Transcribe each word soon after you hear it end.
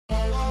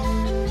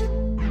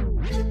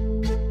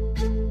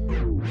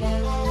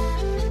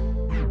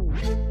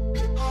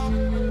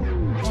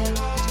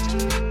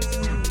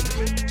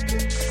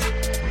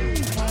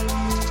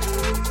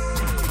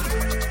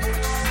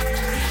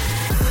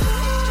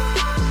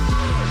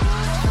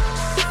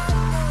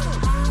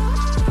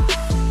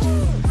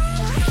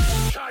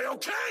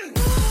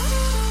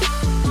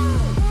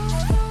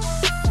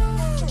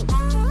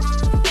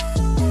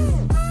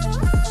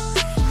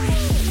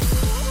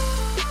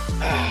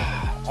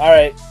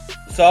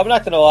So I'm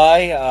not gonna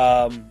lie.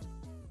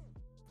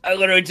 I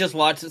literally just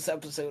watched this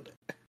episode.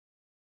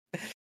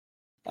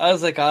 I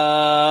was like,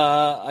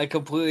 I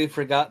completely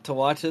forgot to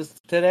watch this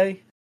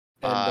today.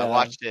 And I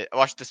watched it. I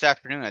watched it this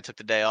afternoon. I took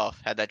the day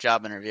off. Had that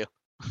job interview.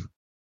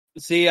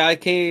 see, I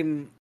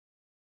came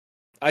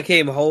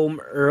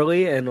home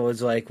early and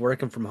was like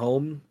working from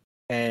home,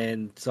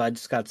 and so I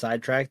just got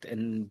sidetracked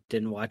and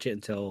didn't watch it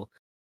until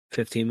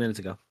 15 minutes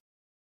ago.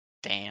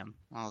 Damn.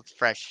 Oh, it's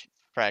fresh.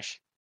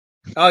 Fresh.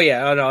 Oh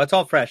yeah, oh no, it's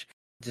all fresh.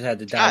 Just had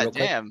to die real God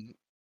quick. damn.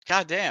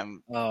 God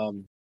damn.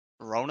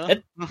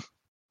 Rona?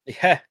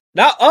 Yeah.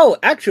 No. Oh,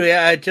 actually,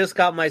 I just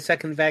got my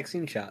second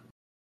vaccine shot.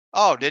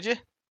 Oh, did you?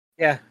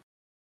 Yeah.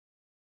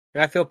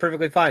 I feel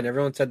perfectly fine.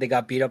 Everyone said they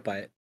got beat up by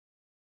it.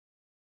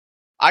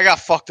 I got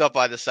fucked up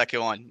by the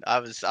second one. I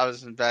was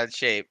in bad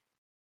shape.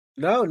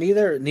 No,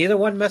 neither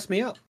one messed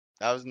me up.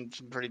 I was in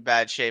some pretty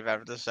bad shape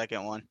after the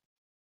second one.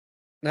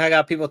 And I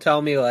got people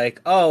telling me like,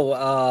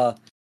 "Oh,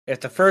 if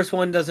the first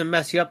one doesn't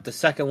mess you up, the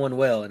second one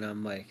will." And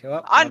I'm like,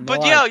 "Well, I'm But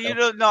alive, you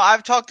don't know.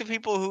 I've talked to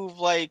people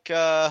who've I've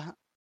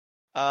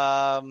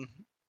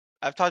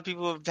talked to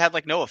people who've had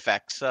like no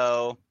effects.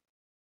 So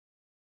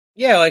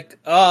yeah, like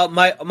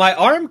my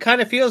arm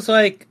kind of feels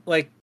like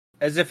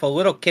as if a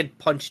little kid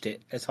punched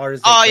it as hard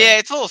as they could. yeah,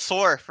 it's a little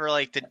sore for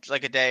like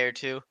a day or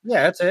two.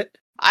 Yeah, that's it.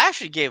 I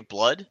actually gave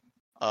blood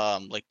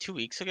like 2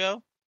 weeks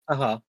ago.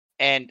 Uh-huh.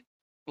 And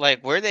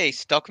like where they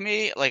stuck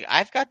me, like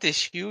I've got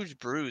this huge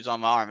bruise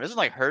on my arm. It doesn't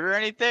like hurt or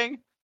anything,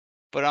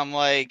 but I'm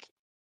like,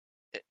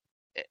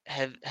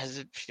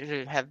 should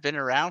it have been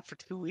around for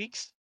 2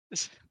 weeks?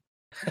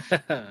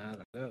 I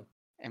don't know.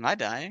 Am I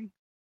dying?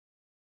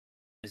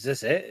 Is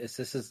this it? Is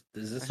this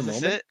the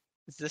moment? It?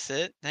 Is this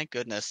it? Thank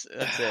goodness.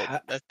 That's it.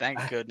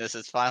 Thank goodness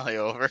it's finally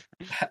over.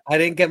 I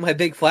didn't get my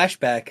big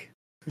flashback.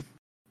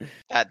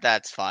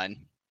 That's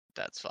fine.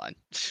 That's fine.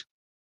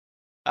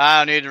 I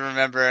don't need to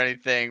remember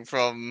anything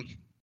from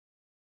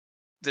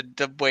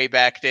the way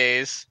back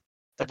days,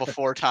 the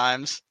before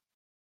times.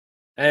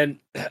 And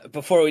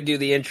before we do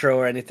the intro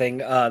or anything,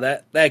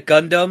 that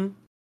Gundam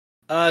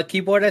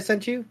keyboard I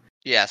sent you,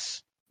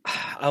 Yes.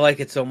 I like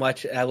it so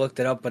much. I looked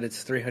it up, but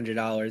it's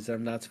 $300.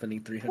 I'm not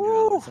spending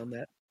 $300 on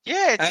that.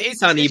 Yeah,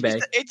 it's on eBay.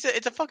 It's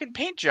a fucking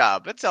paint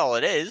job. That's all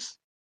it is.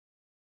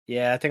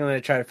 Yeah, I think I'm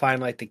gonna try to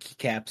find like the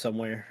keycap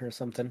somewhere or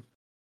something.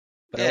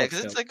 But yeah,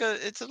 because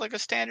it's like a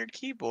standard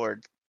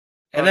keyboard,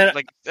 and then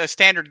like a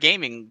standard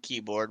gaming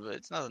keyboard, but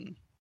it's nothing.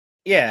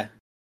 Yeah,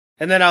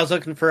 and then I was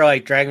looking for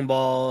like Dragon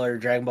Ball or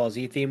Dragon Ball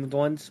Z themed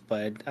ones,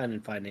 but I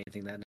didn't find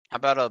anything that. How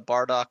about a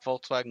Bardock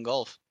Volkswagen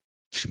Golf?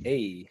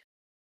 Hey,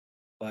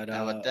 but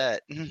how about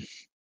that?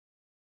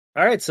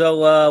 All right,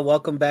 so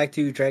welcome back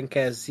to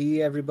Dragoncast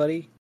Z,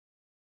 everybody.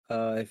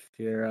 If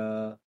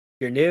you're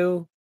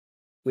new,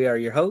 we are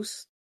your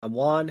hosts. I'm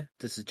Juan.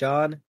 This is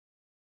John.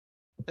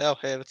 Oh,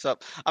 hey, what's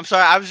up? I'm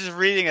sorry, I was just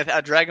reading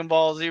a Dragon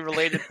Ball Z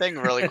related thing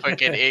really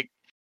quick, and it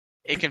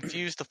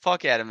confused the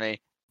fuck out of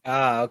me.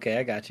 Ah, okay,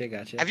 I got you.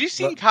 Have you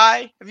seen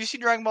Kai? Have you seen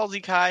Dragon Ball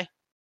Z Kai?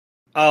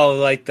 Oh,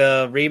 like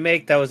the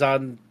remake that was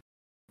on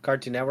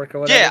Cartoon Network or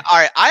whatever? Yeah, all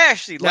right. I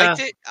actually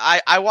liked it.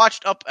 I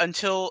watched up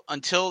until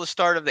the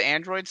start of the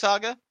Android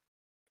saga.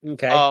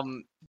 Okay.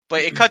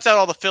 But it cuts out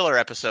all the filler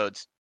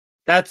episodes.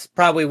 That's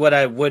probably what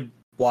I would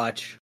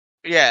watch.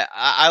 Yeah,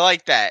 I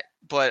like that.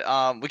 But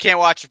we can't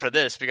watch it for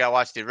this. We gotta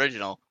watch the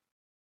original.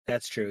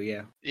 That's true,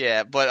 yeah.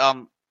 Yeah,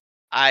 but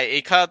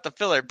it cut out the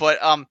filler. But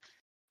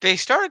they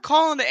started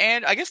calling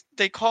I guess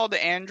they called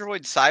the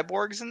android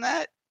cyborgs in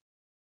that.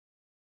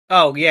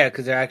 Oh yeah,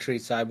 because they're actually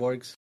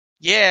cyborgs.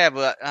 Yeah,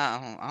 but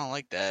I don't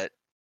like that.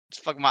 It's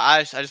fucking my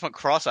eyes. I just went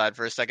cross-eyed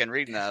for a second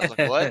reading that. I was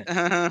like, what?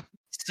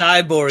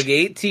 Cyborg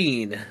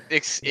 18.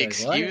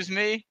 Excuse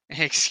me?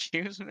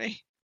 Excuse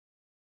me?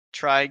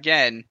 Try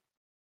again.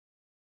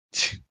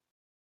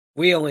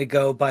 We only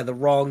go by the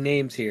wrong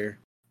names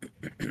here.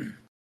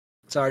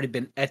 It's already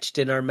been etched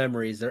in our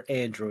memories. They're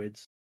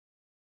androids.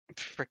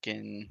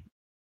 Freaking.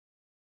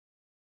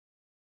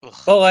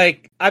 But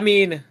like, I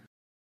mean,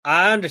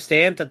 I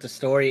understand that the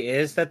story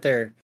is that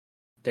they're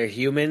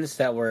humans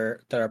that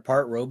are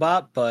part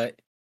robot, but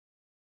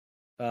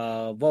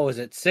what was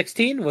it?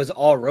 16 was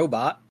all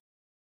robot.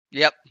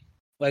 Yep.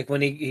 Like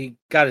when he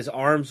got his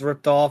arms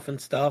ripped off and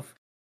stuff,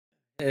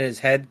 and his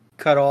head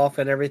cut off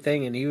and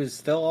everything, and he was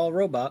still all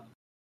robot.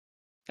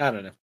 I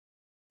don't know.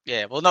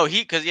 Yeah, well, no,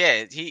 he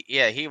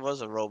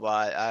was a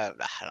robot. I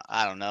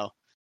don't know.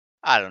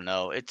 I don't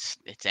know. It's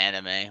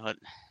anime. What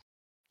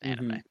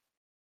anime? Mm-hmm.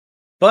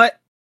 But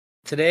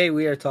today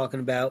we are talking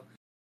about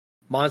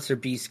Monster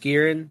Beast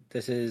Giran.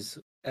 This is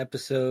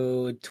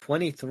episode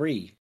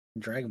 23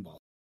 in Dragon Ball.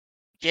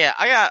 Yeah,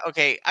 I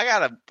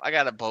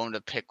got a bone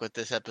to pick with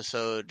this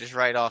episode just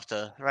right off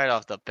the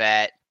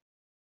bat.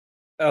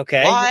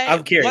 Okay,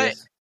 I'm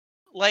curious.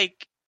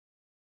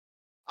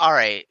 All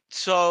right,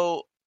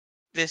 so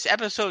this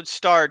episode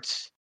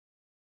starts.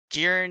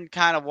 Giran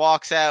kind of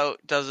walks out,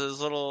 does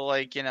his little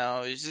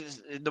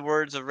in the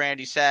words of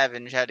Randy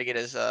Savage, had to get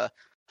his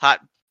hot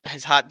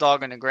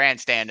dog in the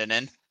grandstanding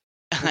in.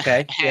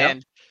 Okay,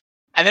 and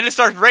then it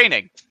starts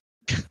raining.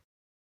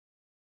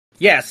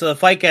 Yeah, so the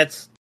fight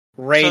gets So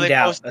rained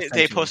out they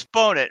essentially.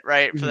 postpone it,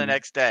 right, for the Mhm.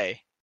 next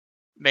day.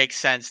 Makes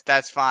sense.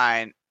 That's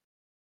fine.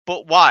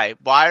 But why?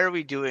 Why are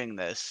we doing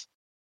this?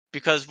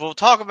 Because we'll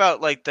talk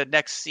about like the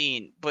next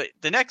scene, but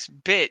the next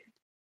bit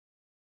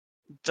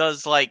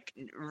does like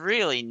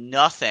really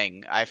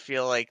nothing. I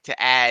feel like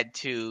to add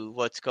to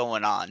what's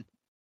going on.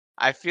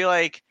 I feel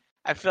like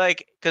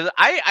because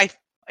I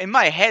in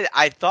my head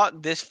I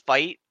thought this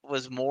fight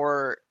was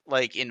more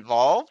like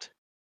involved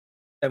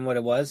Than what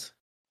it was.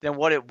 than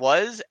what it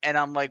was, and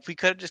I'm like, we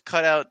could have just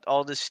cut out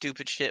all this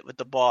stupid shit with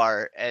the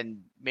bar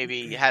and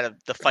maybe had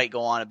the fight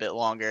go on a bit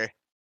longer.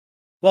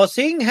 Well,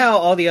 seeing how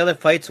all the other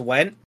fights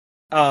went,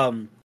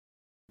 um,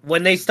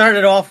 when they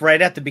started off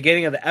right at the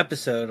beginning of the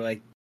episode,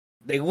 like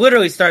they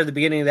literally started the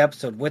beginning of the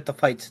episode with the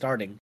fight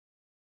starting,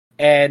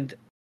 and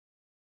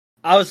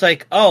I was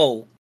like,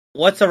 "Oh,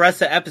 what's the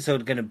rest of the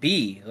episode gonna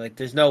be?" Like,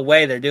 there's no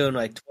way they're doing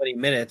like 20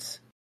 minutes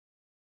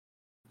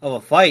of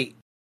a fight,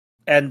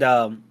 and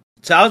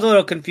so I was a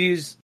little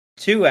confused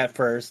too at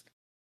first,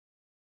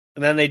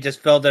 and then they just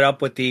filled it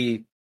up with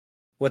the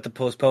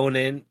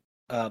postponing,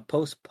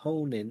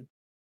 Postponement.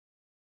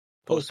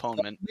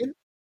 postponement.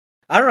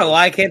 I don't know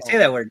why I can't say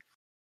that word.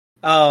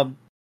 Um,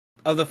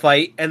 of the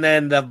fight, and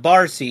then the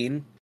bar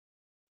scene.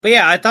 But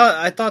yeah, I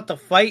thought the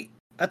fight.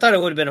 I thought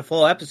it would have been a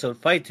full episode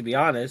fight, to be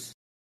honest.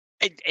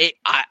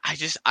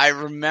 I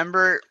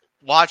remember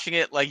watching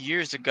it like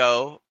years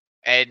ago,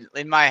 and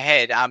in my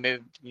head, got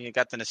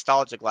the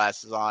nostalgia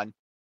glasses on.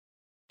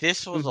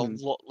 This was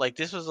Mm-hmm.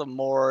 this was a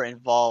more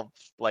involved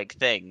like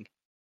thing,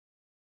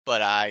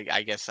 but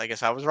I guess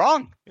I was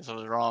wrong. I guess I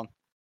was wrong.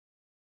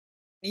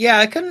 Yeah,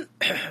 I couldn't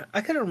I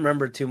couldn't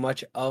remember too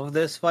much of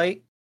this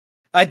fight.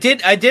 I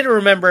did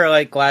remember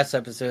like last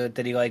episode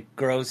that he like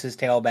grows his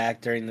tail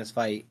back during this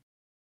fight.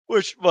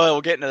 Which, well,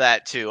 we'll get into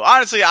that too.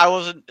 Honestly, I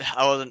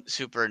wasn't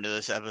super into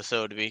this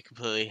episode, to be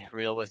completely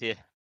real with you.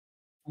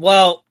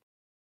 Well,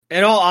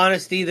 in all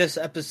honesty, this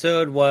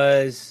episode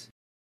was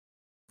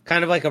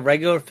kind of like a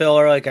regular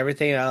filler like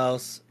everything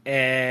else,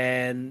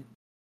 and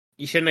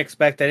you shouldn't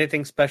expect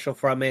anything special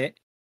from it.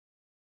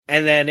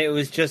 And then it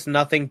was just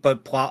nothing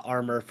but plot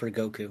armor for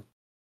Goku.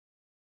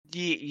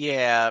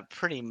 Yeah,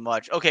 pretty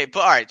much. Okay, but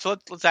all right, so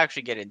let's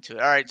actually get into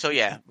it. All right, so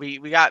yeah, we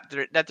got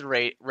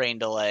the rain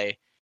delay,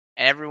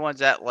 and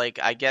everyone's at like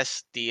I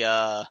guess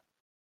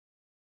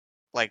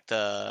like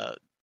the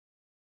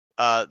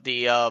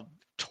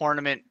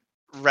tournament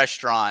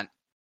restaurant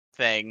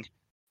thing.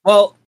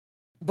 Well,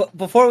 but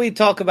before we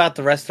talk about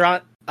the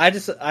restaurant, I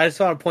just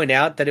want to point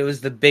out that it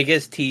was the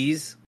biggest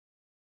tease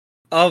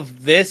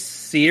of this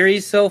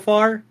series so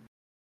far.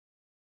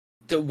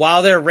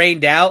 While they're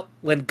rained out,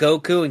 when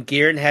Goku and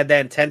Giran had that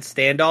intense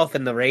standoff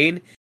in the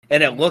rain,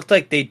 and it looked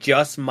like they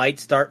just might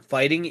start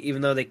fighting,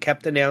 even though they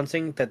kept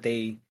announcing that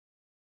they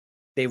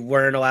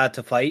weren't allowed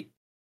to fight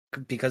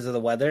because of the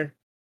weather.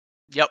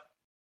 Yep.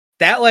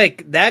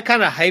 That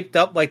kind of hyped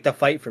up like the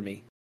fight for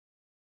me.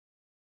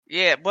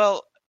 Yeah.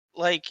 Well,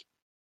 like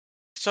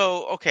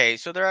so. Okay,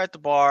 so they're at the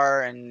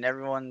bar and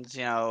everyone's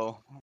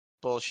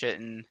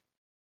bullshitting.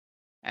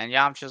 And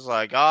Yamcha's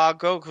like, "Oh,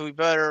 Goku, you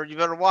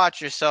better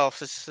watch yourself.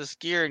 This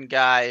Giran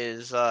guy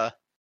is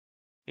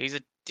he's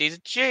a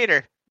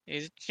cheater.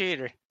 He's a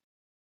cheater."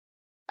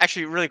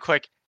 Actually, really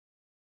quick,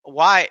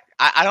 why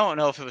I don't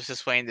know if it was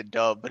this way in the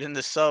dub, but in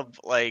the sub,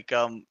 like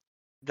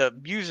the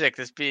music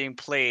that's being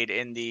played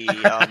in the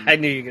I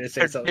knew you were gonna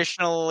say something.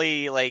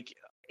 traditionally like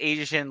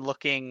Asian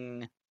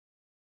looking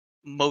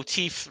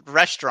motif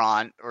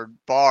restaurant or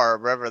bar,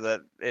 wherever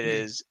that it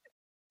is.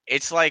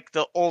 It's like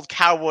the old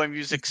cowboy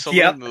music saloon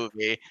Yep.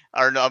 movie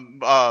or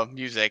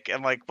music.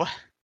 I'm like, what?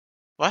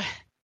 What?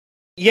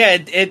 Yeah,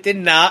 it did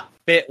not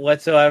fit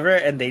whatsoever,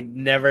 and they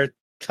never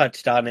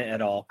touched on it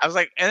at all. I was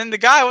like, and then the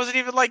guy wasn't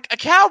even like a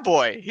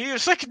cowboy. He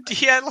was like,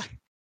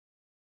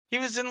 he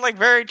was in like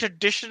very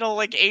traditional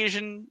like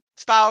Asian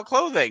style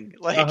clothing.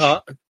 Uh Like,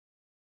 huh.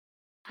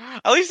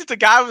 at least if the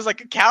guy was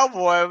like a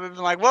cowboy, I would have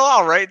been like, well,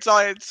 all right, it's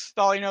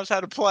all he knows how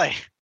to play.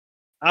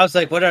 I was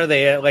like, what are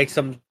they like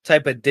some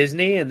type of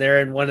Disney? And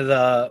they're in one of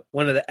the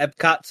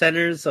Epcot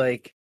centers,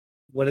 like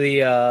one of the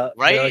they're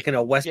Right? like in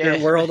a Western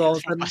Yeah, world all of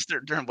a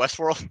sudden. during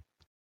Westworld,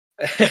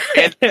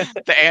 and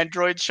the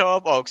androids show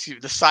up. Oh, excuse me,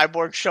 the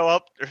cyborgs show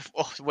up.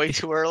 Way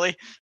too early.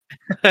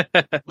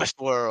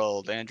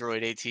 Westworld,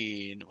 Android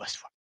 18,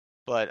 Westworld.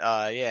 But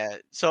yeah.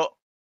 So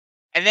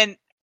and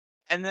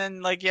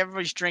then like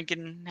everybody's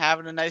drinking,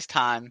 having a nice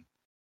time,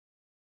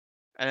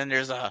 and then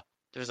there's a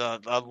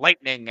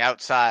lightning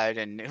outside,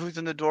 and who's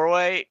in the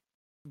doorway?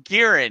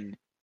 Giran,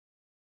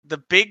 the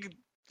big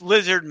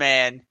lizard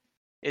man,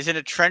 is in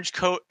a trench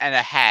coat and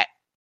a hat.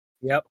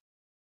 Yep.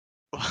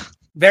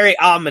 Very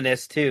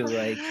ominous too,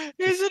 like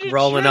he's just in a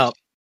rolling trench. up.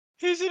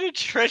 He's in a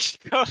trench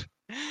coat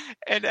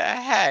and a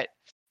hat.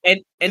 And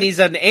This, he's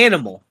an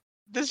animal.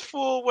 this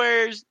fool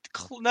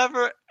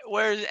never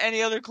wears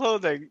any other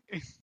clothing.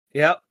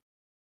 Yep.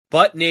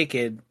 Butt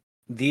naked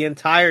the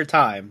entire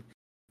time.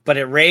 But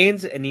it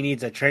rains and he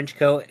needs a trench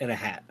coat and a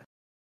hat.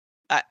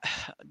 I,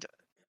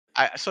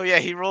 so yeah,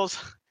 he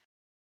rolls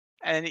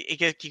and he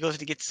goes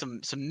to get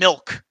some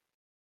milk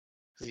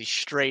because he's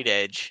straight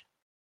edge.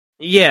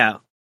 Yeah,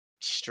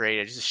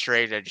 He's a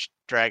straight edge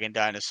dragon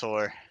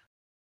dinosaur.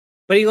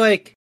 but he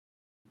like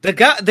the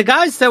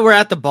guys that were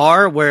at the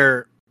bar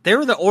were they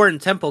were the Orin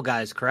Temple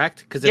guys,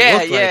 correct? Because it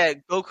looked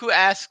like Goku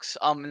asks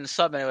in the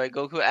sub anyway.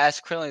 Goku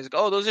asks Krillin, he's like,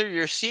 "Oh, those are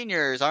your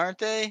seniors, aren't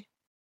they?"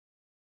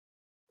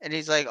 And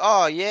he's like,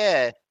 "Oh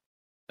yeah,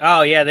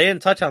 oh yeah, they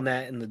didn't touch on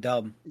that in the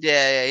dub.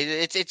 yeah."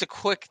 It's a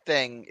quick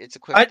thing. It's a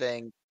quick I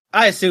thing.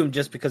 I assume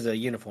just because of the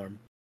uniform.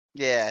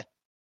 Yeah.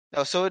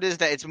 No, so it is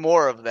that it's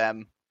more of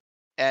them,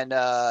 and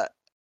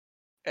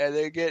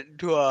they get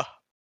into a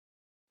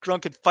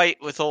drunken fight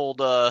with old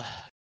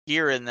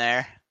Giran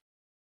there.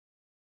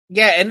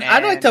 Yeah, and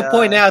I'd like to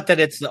point out that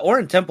it's the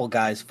Orin Temple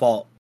guy's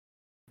fault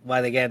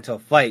why they get into a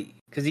fight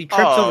because he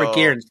trips over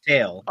Kieran's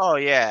tail. Oh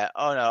yeah.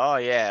 Oh no. Oh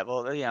yeah.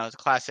 Well, it's a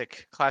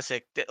classic.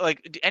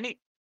 Like any.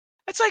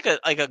 It's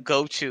like a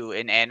go-to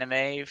in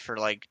anime for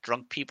like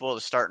drunk people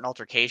to start an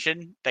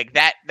altercation. Like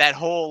that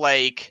whole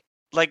like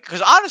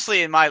because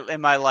honestly in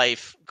my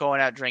life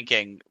going out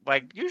drinking,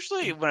 like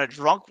usually when a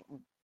drunk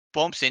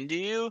bumps into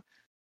you,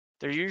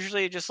 they're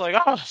usually just like,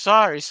 oh,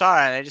 sorry,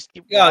 and they just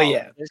keep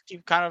just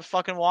keep kind of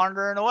fucking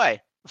wandering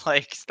away.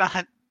 Like it's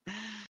not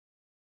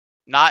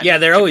yeah,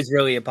 they're always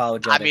really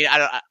apologetic. I mean,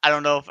 I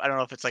don't know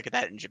if it's like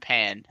that in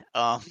Japan.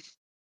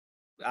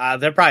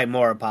 They're probably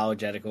more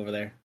apologetic over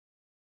there.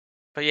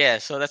 But yeah,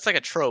 so that's like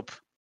a trope.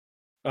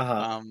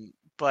 Uh-huh.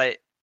 But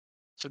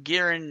so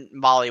Giran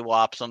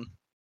mollywops him,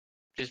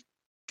 just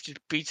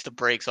beats the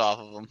brakes off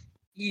of him.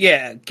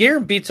 Yeah,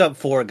 Giran beats up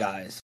 4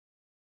 guys.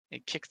 He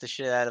kicks the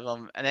shit out of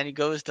him, and then he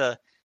goes to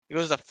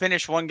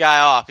finish one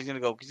guy off. He's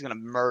gonna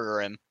murder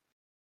him.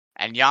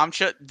 And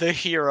Yamcha, the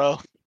hero,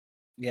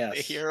 yes,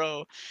 the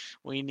hero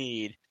we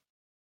need.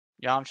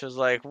 Yamcha's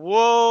like,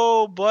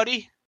 "Whoa,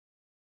 buddy!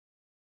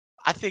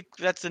 I think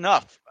that's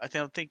enough. I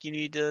don't think you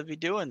need to be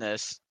doing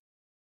this."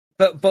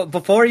 But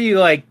before you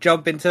like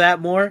jump into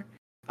that more,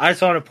 I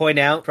just want to point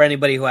out for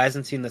anybody who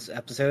hasn't seen this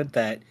episode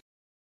that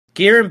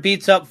Giran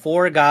beats up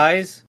 4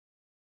 guys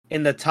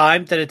in the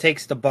time that it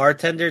takes the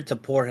bartender to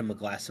pour him a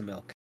glass of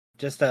milk.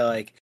 Just to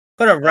like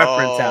put a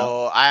reference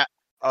out.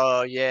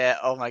 Oh yeah.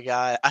 Oh my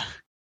god.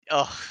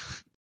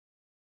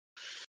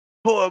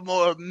 Pour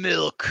more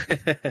milk.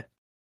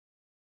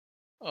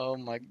 Oh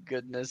my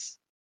goodness.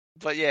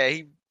 But yeah,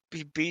 he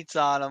beats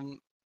on him,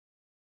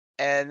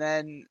 and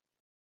then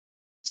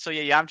so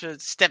yeah,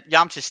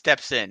 Yamcha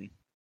steps in,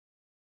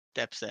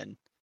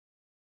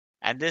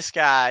 and this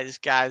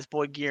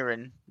boy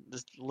Giran,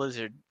 this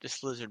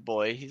lizard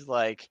boy, he's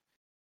like,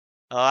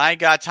 "Oh, I ain't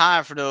got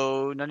time for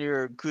none of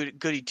your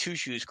goody two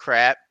shoes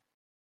crap.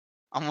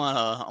 I'm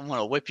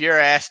gonna whip your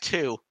ass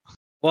too."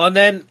 Well, and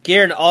then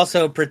Giran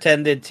also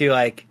pretended to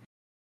like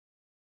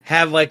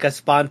have like a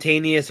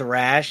spontaneous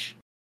rash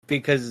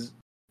because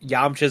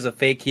Yamcha's a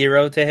fake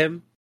hero to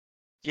him.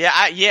 Yeah,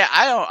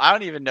 I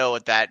don't even know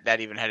what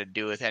that even had to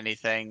do with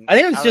anything. I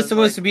think it was just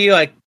supposed to be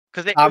like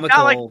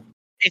comical.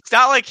 It's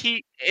not like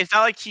he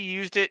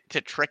used it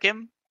to trick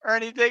him or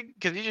anything,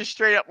 because he just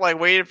straight up like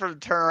waited for him to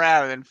turn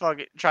around and then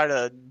fucking try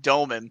to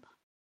dome him.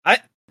 I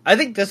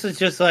think this is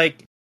just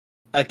like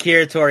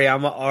Akira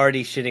Toriyama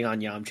already shitting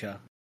on Yamcha.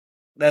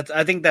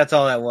 I think that's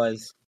all that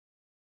was.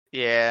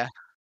 Yeah.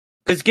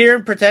 Because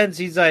Giran pretends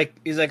he's like,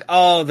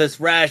 oh, this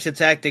rash,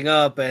 it's acting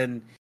up,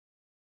 and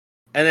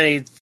then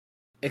he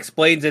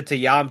explains it to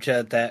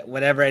Yamcha that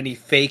whenever any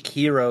fake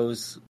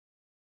heroes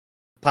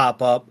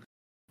pop up,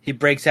 he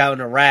breaks out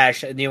in a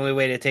rash, and the only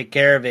way to take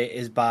care of it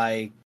is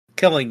by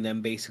killing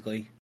them,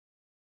 basically.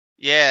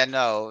 Yeah,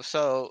 no.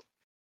 So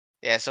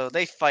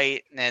they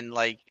fight, and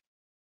like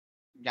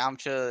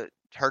Yamcha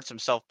hurts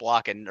himself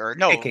blocking, or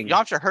no, Kicking.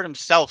 Yamcha hurt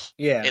himself.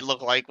 Yeah, it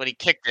looked like when he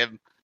kicked him.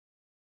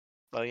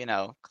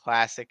 Well,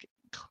 classic.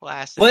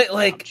 But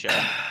like,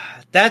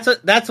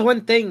 Yamcha. that's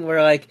one thing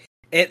where like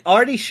it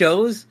already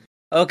shows.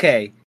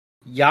 Okay,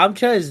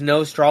 Yamcha is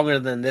no stronger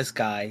than this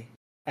guy,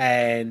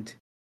 and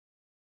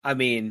I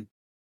mean,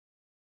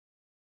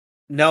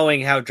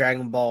 knowing how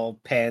Dragon Ball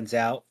pans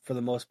out for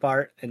the most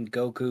part, and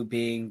Goku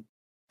being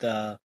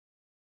the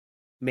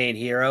main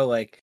hero,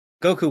 like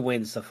Goku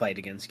wins the fight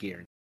against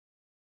Giran,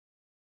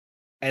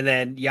 and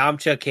then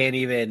Yamcha can't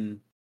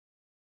even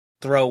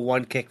throw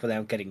one kick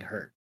without getting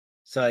hurt.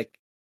 So like,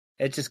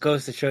 it just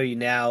goes to show you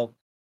now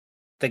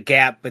the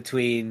gap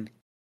between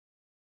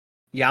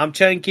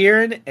Yamcha and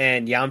Giran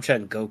and Yamcha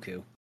and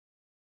Goku.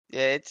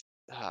 Yeah, it's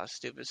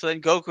stupid. So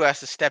then Goku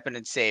has to step in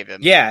and save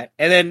him. Yeah,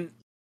 and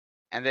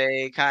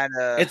they kind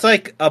of... It's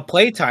like a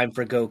playtime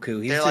for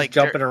Goku. He's just like,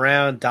 jumping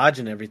around,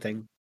 dodging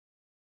everything.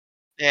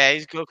 Yeah,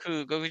 he's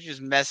Goku. Goku's just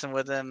messing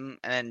with him.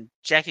 And then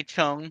Jackie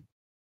Chung,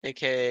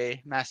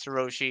 a.k.a. Master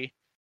Roshi,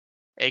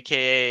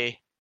 a.k.a.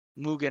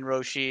 Mugen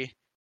Roshi,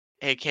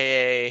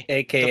 a.k.a.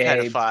 the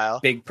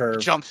pedophile, Big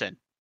Perv, jumps in,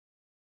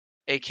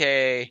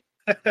 a.k.a.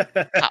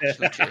 Top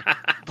Smoocher.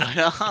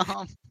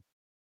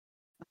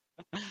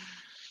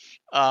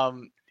 But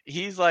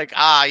he's like,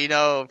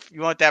 if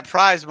you want that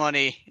prize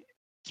money,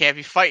 can't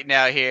be fighting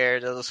out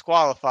here. They'll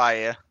disqualify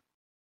you.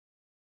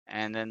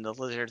 And then the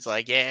lizard's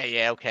like,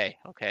 yeah, okay.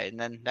 And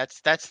then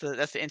that's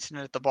the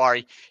incident at the bar.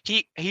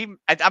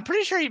 I'm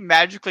pretty sure he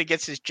magically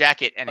gets his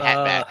jacket and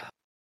hat back.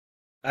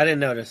 I didn't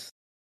notice.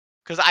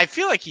 Because I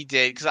feel like he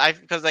did.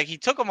 Because like he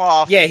took them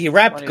off. Yeah, he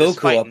wrapped when he was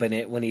Goku up fighting. in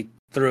it when he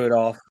threw it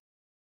off.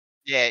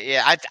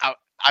 Yeah. I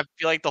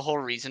feel like the whole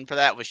reason for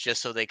that was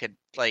just so they could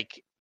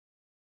like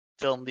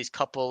film these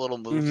couple little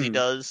moves he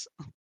does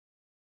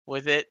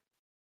with it.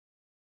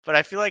 But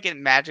I feel like it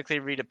magically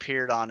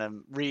reappeared on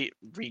him when he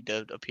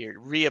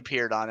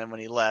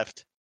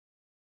left.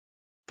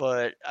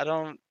 But I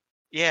don't.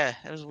 Yeah,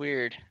 it was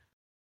weird.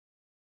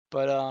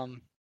 But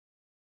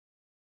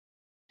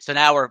so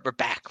now we're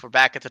back. We're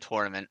back at the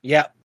tournament.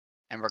 Yep.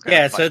 And we're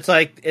gonna fight. So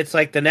it's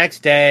like the next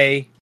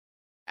day.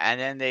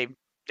 And then they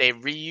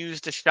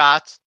reused the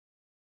shots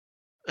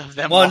of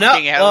them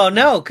walking out. Well,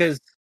 no, because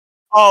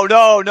no.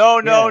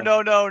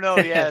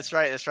 Yeah, that's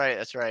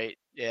right.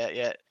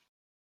 Yeah.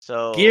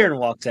 So Giran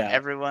walks out.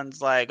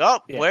 Everyone's like,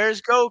 "Oh,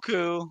 where's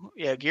Goku?"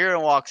 Yeah,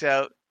 Giran walks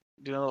out,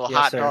 doing a little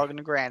hot dog in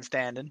the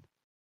grandstanding.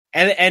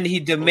 And he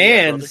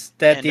demands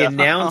that the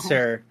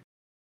announcer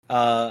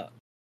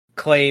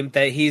claim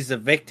that he's the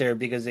victor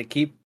because they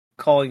keep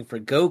calling for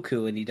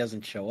Goku and he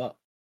doesn't show up.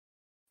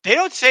 They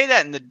don't say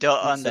that in the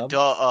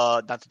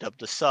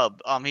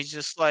sub. He's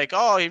just like,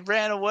 "Oh, he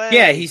ran away."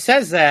 Yeah, he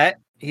says that.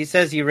 He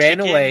says he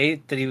ran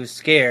away, that he was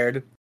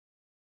scared.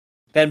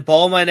 Then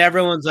Bulma and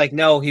everyone's like,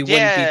 "No, he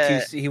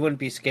wouldn't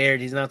be scared.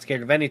 He's not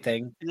scared of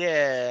anything."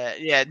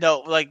 Yeah, no,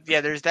 like,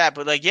 there's that,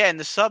 but like, in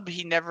the sub,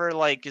 he never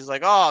like is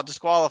like, "Oh, I'll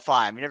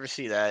disqualify him." You never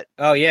see that.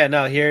 Oh yeah,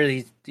 no,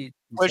 here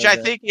which I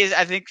think is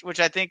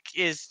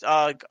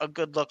a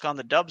good look on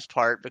the dub's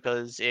part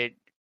because it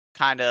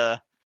kind of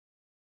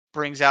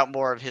brings out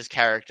more of his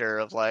character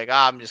of like,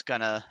 I'm just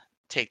gonna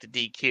take the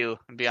DQ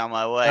and be on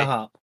my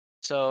way.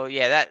 So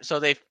yeah,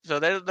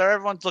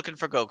 everyone's looking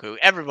for Goku.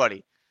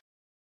 Everybody.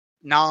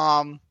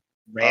 Nam,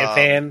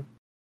 Ran,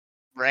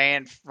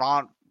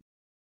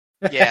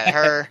 yeah,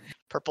 her,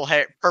 purple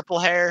hair.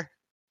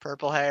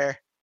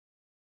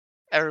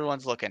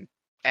 Everyone's looking,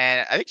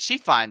 and I think she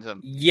finds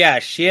him. Yeah,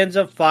 she ends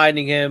up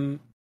finding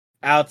him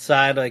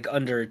outside, like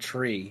under a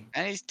tree,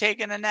 and he's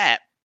taking a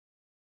nap.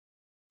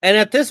 And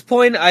at this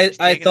point,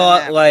 I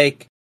thought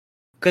like,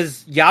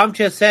 because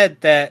Yamcha said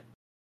that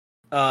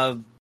that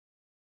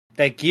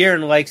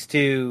Giran likes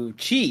to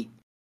cheat.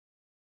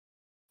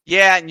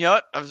 Yeah, and you know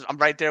what? I'm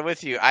right there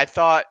with you. I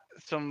thought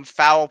some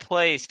foul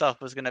play stuff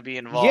was going to be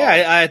involved.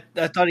 Yeah,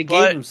 I thought he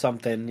gave him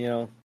something,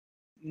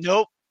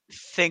 Nope.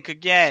 Think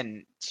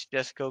again. It's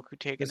just Goku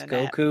taking a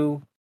nap.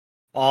 Goku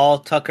all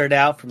tuckered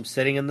out from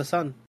sitting in the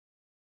sun.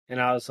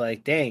 And I was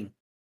like, dang,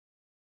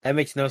 that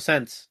makes no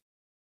sense.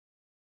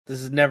 This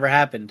has never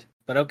happened,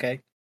 but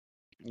okay.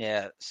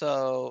 Yeah,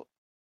 so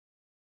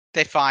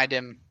they find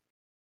him.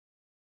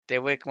 They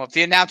wake him up.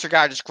 The announcer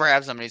guy just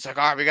grabs him and he's like,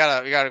 "All right, we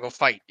gotta go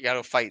fight. You gotta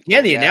go fight." Yeah,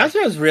 the announcer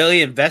was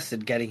really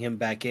invested getting him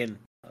back in.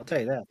 I'll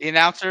tell you that. The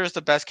announcer is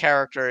the best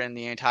character in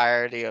the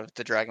entirety of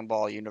the Dragon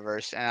Ball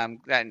universe, and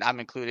I'm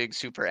including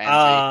Super and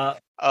Z.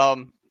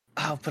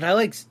 But I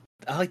like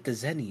the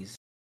Zennies.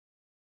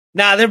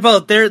 Nah,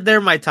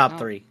 they're my top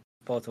three,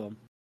 both of them.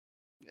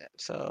 Yeah,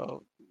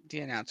 so the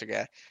announcer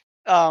guy.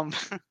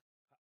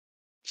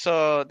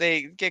 So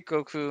they get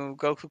Goku.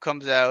 Goku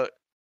comes out,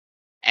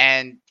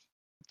 and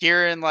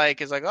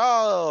Giran is like,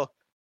 "Oh,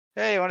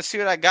 hey, you want to see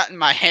what I got in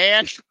my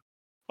hand?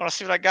 Want to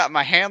see what I got in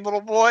my hand, little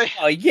boy?"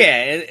 Oh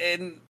yeah,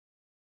 and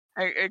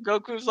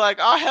Goku's like,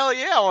 "Oh hell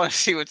yeah, I want to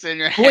see what's in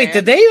your hand." Wait,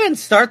 did they even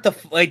start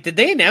Did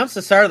they announce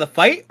the start of the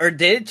fight, or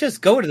did it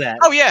just go to that?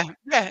 Oh yeah.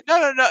 No.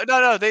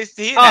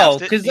 He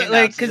announced it.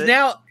 Because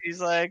now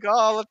he's like,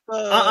 "Oh,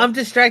 I'm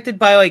distracted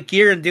by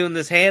Giran doing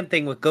this hand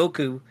thing with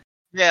Goku.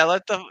 Yeah,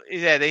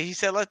 he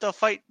said let the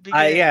fight begin.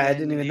 I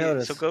didn't even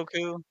notice. So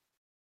Goku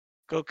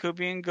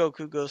being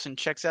Goku goes and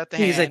checks out the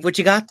hand. He's like, "What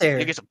you got there?"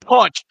 He gets a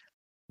punch.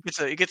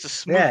 He gets a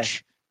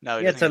smooch. Yeah. No,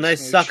 it's a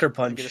nice sucker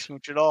punch. He doesn't get a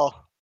smooch at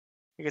all.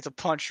 He gets a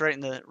punch right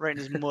in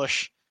his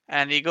mush,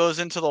 and he goes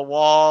into the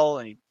wall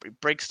and he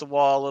breaks the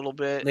wall a little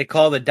bit. They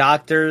call the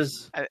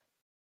doctors.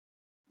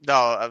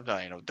 No,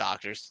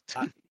 doctors.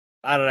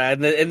 I don't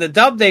know. In the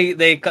dub, they're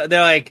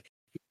like,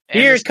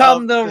 "Here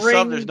come the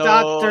ring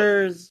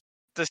doctors."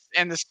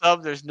 In the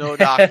sub, there's no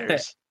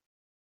doctors.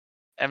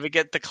 And we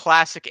get the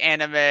classic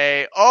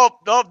anime. Oh,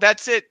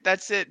 that's it.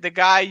 The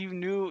guy you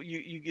knew,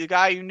 the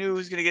guy you knew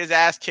who's gonna get his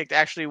ass kicked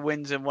actually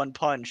wins in one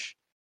punch.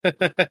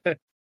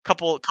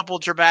 couple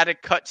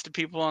dramatic cuts to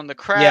people in the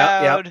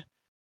crowd. Yep.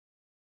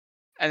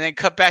 And then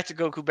cut back to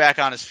Goku back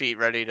on his feet,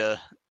 ready to.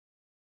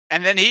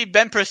 And then he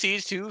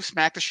proceeds to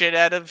smack the shit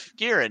out of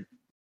Giran.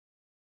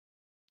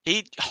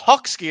 He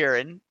hucks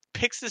Giran,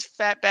 picks this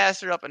fat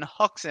bastard up and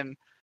hucks him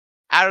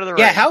out of the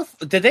ring. Yeah,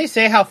 did they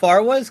say how far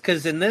it was?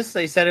 Because in this,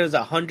 they said it was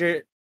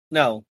 100.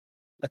 No,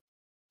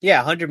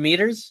 100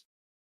 meters.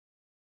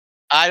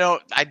 I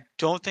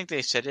don't think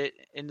they said it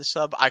in the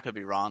sub. I could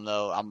be wrong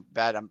though. I'm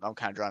bad. I'm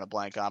kind of drawing a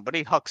blank on. But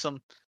he hucks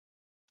him,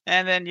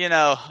 and then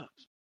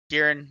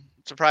Giran,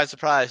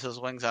 surprise,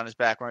 those wings on his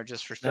back weren't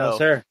just for show. No,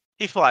 sir.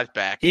 He flies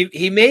back.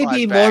 He may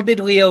be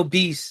morbidly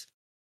obese,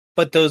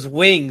 but those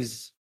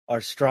wings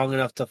are strong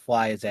enough to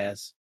fly his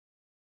ass.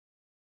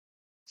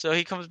 So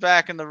he comes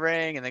back in the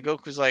ring, and then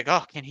Goku's like,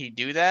 "Oh, can he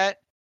do that?"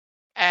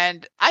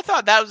 And I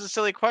thought that was a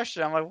silly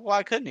question. I'm like,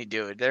 why couldn't he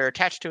do it? They're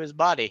attached to his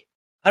body.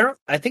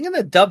 I think in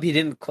the dub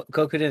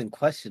Goku didn't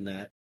question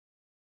that.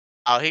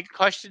 Oh, he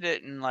questioned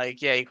it, and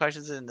he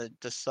questions it in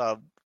the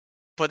sub,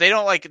 but they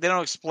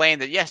don't explain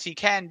that. Yes, he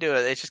can do it.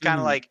 It's just kind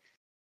of like,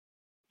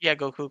 yeah,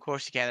 Goku, of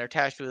course he can. They're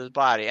attached to his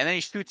body, and then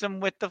he shoots him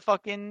with the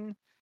fucking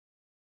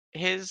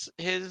his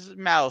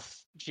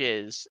mouth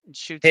jizz. And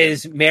shoots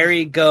His him.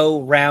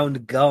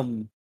 merry-go-round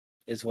gum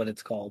is what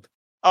it's called.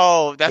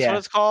 Oh, that's Yeah. what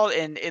it's called.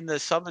 In the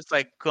sub, it's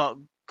like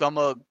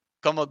gumma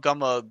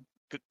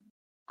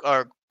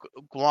or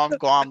guam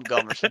gum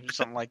or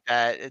something like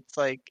that. It's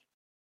like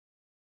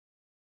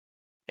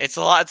it's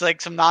a lot. It's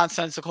like some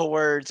nonsensical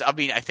words. I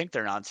mean, I think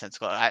they're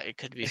nonsensical. It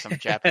could be some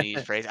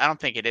Japanese phrase. I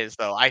don't think it is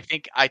though. I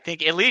think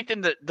at least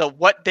in the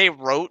what they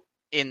wrote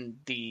in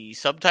the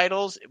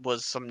subtitles it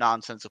was some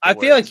nonsensical I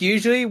words. feel like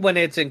usually when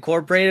it's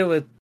incorporated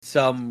with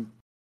some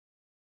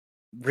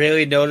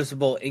really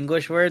noticeable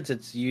English words,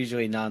 it's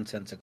usually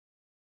nonsensical.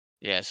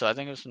 Yeah, so I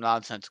think it was some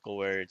nonsensical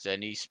words,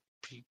 and he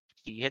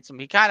hits him.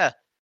 He kind of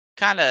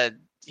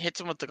hits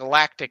him with the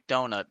galactic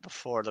donut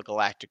before the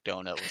galactic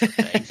donut was a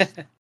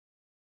thing.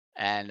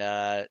 And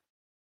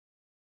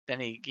then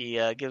he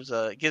gives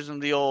him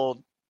the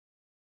old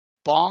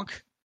bonk,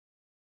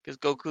 gives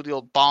Goku the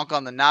old bonk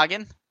on the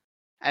noggin,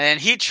 and then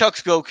he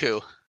chucks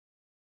Goku.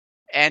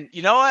 And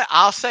you know what?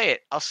 I'll say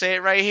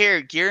it right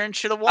here. Giran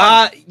should have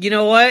won. You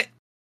know what?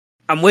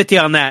 I'm with you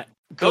on that.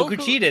 Goku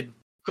cheated.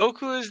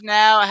 Goku is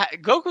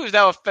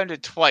now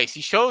offended twice. He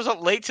shows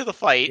up late to the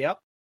fight. Yep.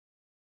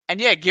 And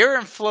yeah,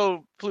 Giran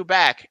flew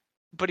back,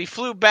 but he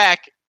flew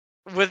back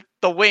with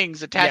the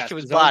wings attached to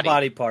his body. Own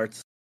body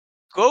parts.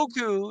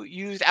 Goku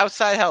used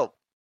outside help.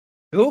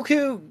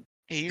 Goku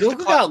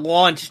got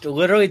launched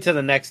literally to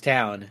the next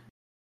town,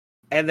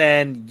 and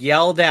then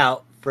yelled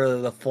out for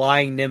the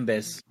flying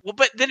Nimbus. Well,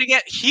 but then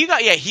again, he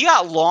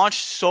got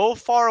launched so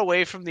far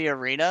away from the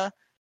arena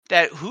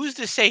that who's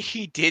to say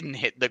he didn't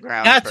hit the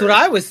ground? That's first? what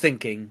I was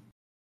thinking.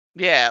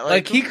 Yeah,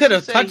 like he could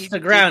have touched the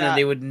ground and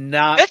they would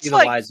not be the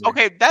wiser.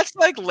 Okay, that's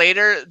like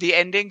later the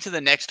ending to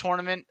the next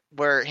tournament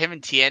where him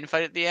and Tien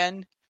fight at the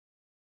end,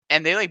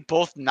 and they like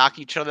both knock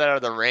each other out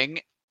of the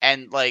ring,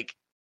 and like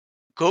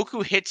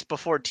Goku hits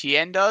before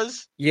Tien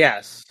does.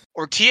 Yes.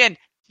 Or Tien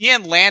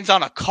lands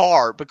on a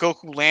car, but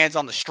Goku lands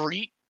on the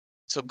street.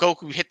 So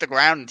Goku hit the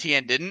ground and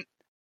Tien didn't.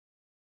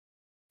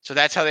 So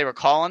that's how they were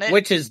calling it.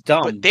 Which is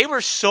dumb. But they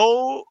were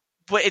so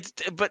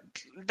but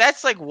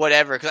that's like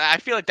whatever, because I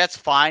feel like that's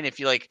fine if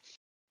you like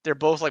they're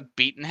both like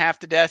beaten half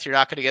to death. You're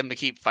not going to get them to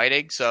keep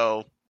fighting,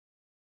 so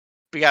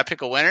we got to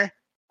pick a winner.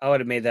 I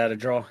would have made that a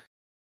draw.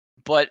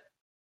 But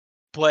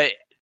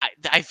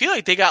I feel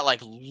like they got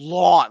like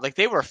long, like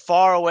they were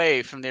far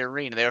away from the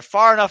arena. They were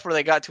far enough where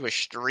they got to a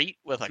street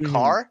with a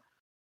car.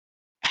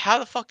 How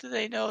the fuck did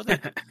they know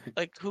that?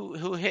 Like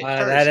who hit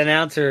first? That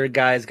announcer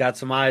guy's got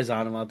some eyes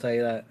on him. I'll tell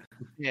you that.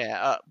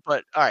 Yeah,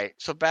 but all right.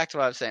 So back to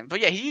what I was saying. But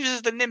yeah, he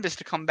uses the Nimbus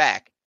to come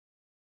back,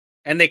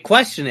 and they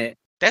question it.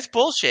 That's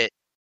bullshit.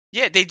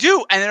 Yeah, they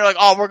do, and they're like,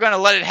 "Oh, we're gonna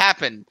let it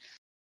happen,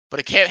 but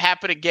it can't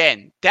happen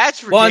again."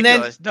 That's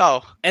ridiculous.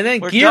 And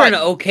then Giran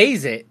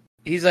okays it.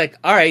 He's like,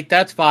 "All right,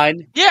 that's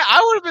fine." Yeah,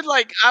 I would have been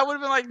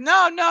like,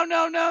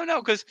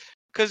 no, because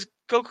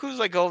Goku's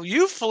like, "Oh,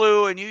 you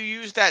flew and you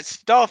used that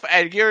stuff,"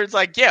 and Giran's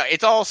like, "Yeah,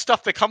 it's all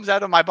stuff that comes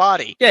out of my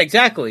body." Yeah,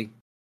 exactly.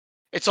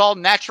 It's all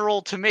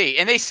natural to me,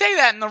 and they say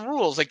that in the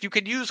rules. Like you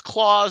could use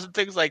claws and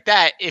things like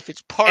that if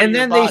it's part of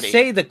your body. And then they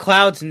say the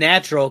cloud's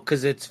natural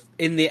because it's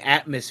in the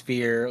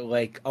atmosphere,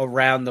 like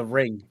around the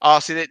ring. Oh,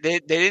 see, they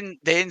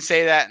didn't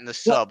say that in the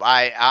sub.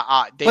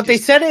 But they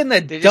said it in the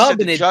dub,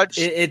 and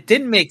it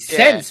didn't make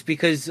sense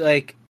because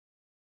like.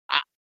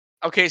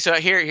 Okay, so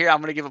here I'm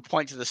going to give a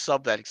point to the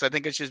sub then, because I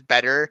think it's just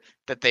better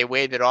that they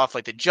waved it off.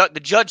 Like the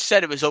judge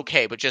said it was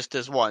okay, but just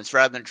as once,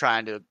 rather than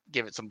trying to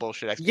give it some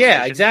bullshit explanation.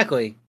 Yeah,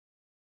 exactly.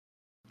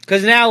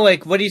 Because now,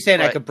 like, what are you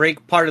saying? I could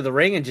break part of the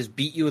ring and just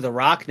beat you with a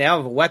rock? Now I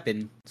have a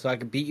weapon, so I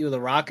can beat you with a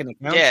rock and it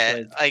counts.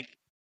 Yeah, like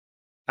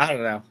I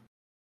don't know.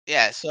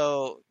 Yeah,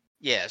 so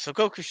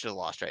Goku should have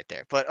lost right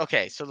there. But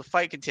okay, so the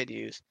fight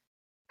continues,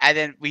 and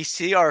then we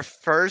see our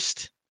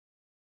first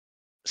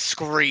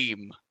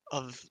scream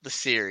of the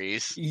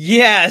series.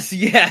 Yes.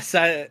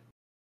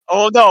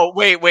 Oh no!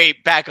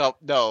 Wait! Back up!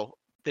 No,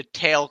 the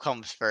tail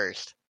comes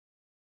first.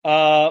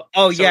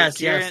 Yes,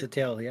 the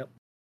tail. Yep.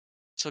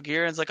 So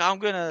Giran's like, I'm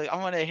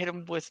gonna hit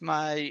him with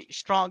my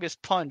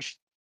strongest punch,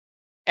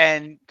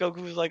 and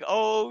Goku's like,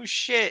 oh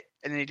shit,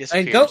 and then he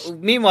disappears.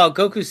 Meanwhile,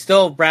 Goku's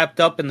still wrapped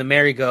up in the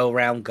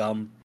merry-go-round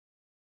gum,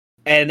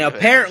 and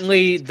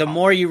apparently, the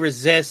more you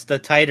resist, the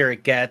tighter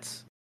it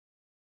gets.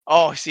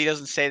 Oh, see, he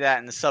doesn't say that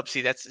in the sub.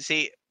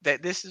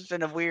 That this has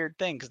been a weird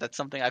thing because that's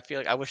something I feel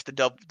like I wish the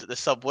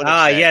sub would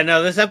have said. Yeah,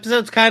 no, this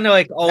episode's kind of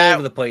like all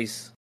over the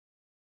place.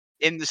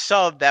 In the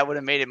sub, that would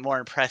have made it more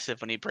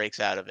impressive when he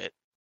breaks out of it.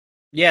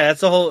 Yeah,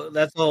 that's the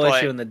whole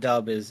issue in the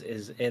dub is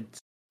it's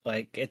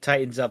Like it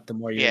tightens up the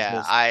more you're Yeah,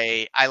 just.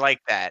 I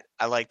like that.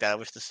 I like that. I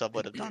wish the sub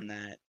would have done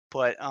that.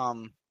 But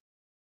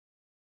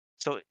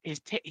so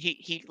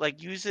he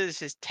like uses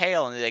his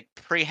tail and like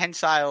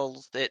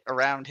prehensiles it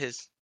around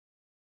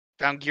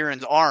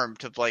Giran's arm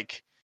to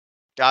like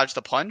dodge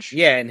the punch.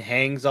 Yeah, and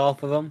hangs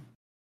off of them.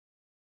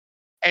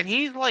 And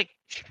he's like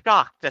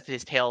shocked that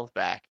his tail's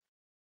back.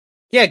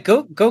 Yeah,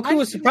 Goku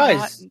was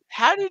surprised.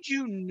 How did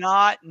you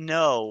not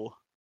know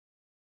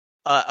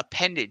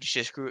appendage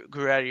just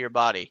grew out of your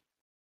body?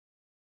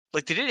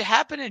 Like, did it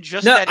happen in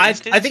just No, that I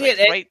instance? think Like,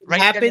 it right then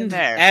and happened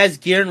there, as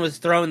Giran was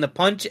throwing the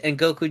punch, and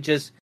Goku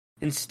just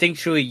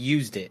instinctually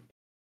used it.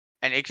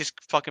 and it just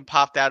fucking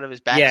popped out of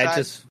his Yeah, it backside.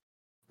 just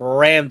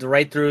rammed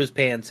right through his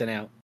pants and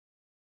out.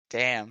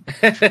 Damn.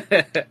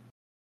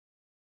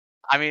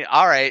 I mean,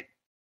 all right.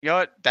 You know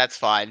what? That's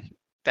fine.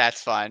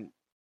 That's fine.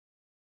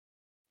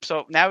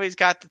 So now he's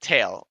got the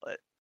tail,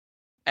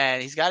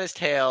 and he's got his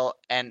tail,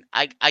 and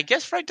I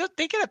guess right,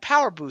 they get a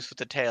power boost with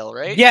the tail,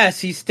 right? Yes,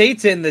 he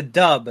states it in the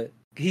dub.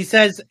 He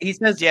says, Yeah,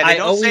 they I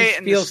don't say always it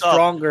in the feel sub,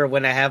 stronger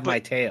when I have but my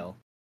tail.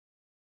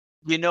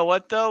 you know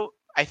what though?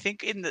 I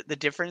think in the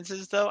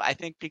differences though, I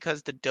think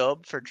because the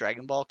dub for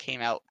Dragon Ball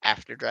came out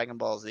after Dragon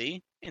Ball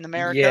Z in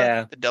America,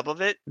 Yeah. the dub of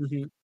it,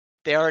 Hmm.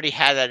 they already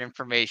had that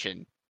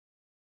information.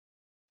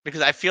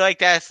 Because I feel like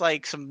that's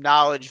like some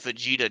knowledge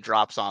Vegeta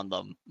drops on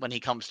them when he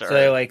comes to So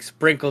they Earth. like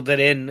sprinkled it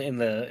in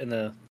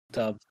the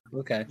dub.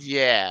 Okay.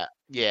 Yeah,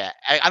 yeah.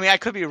 I mean, I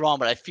could be wrong,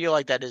 but I feel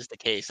like that is the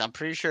case. I'm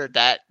pretty sure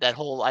that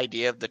whole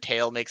idea of the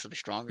tail makes him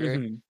stronger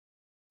Hmm.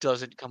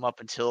 doesn't come up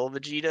until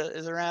Vegeta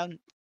is around.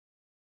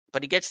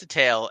 But he gets the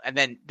tail, and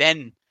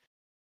then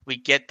we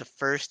get the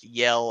first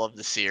yell of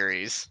the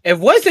series. It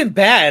wasn't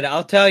bad,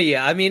 I'll tell you.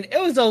 I mean, it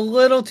was a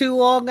little too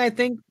long, I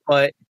think,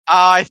 but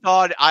I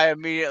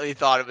immediately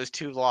thought it was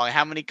too long.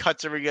 How many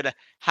cuts to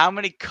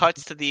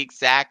the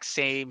exact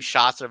same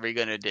shots are we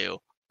gonna do?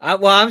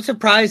 I'm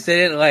surprised they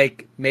didn't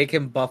like make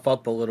him buff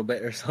up a little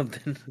bit or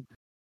something.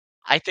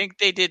 I think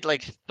they did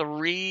like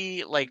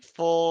 3 like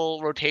full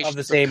Of the rotations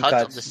of same cuts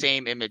of the cuts.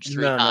 same image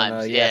 3 No.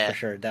 times. Yeah, for Yeah.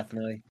 sure,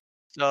 definitely.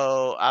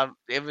 So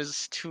it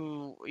was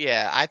too.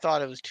 Yeah, I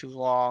thought it was too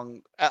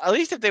long. At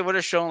least if they would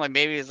have shown like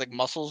maybe it's like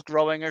muscles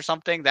growing or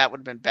something, that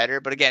would have been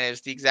better. But again, it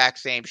was the exact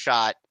same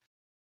shot,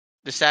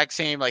 the exact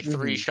same like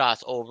 3 Hmm.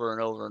 shots over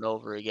and over and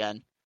over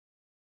again.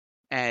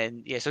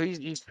 And yeah, so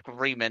he's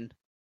screaming.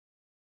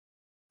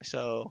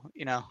 So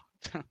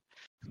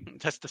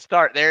that's the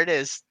start. There it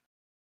is,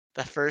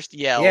 the first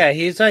yell. Yeah,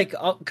 he's like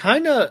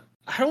kind of.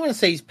 I don't want to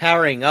say he's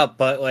powering up,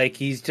 but like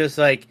he's just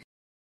like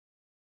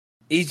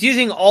he's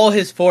using all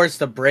his force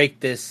to break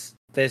this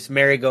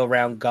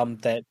merry-go-round gum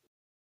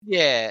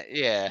Yeah,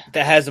 yeah.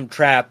 that has him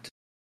trapped,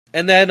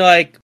 and then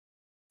like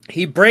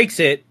he breaks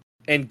it,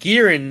 and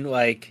Giran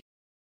like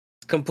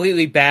is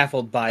completely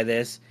baffled by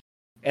this,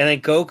 and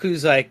then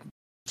Goku's like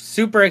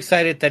super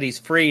excited that he's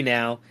free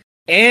now,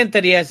 and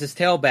that he has his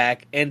tail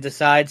back, and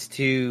decides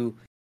to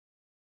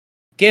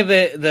give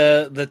it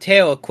the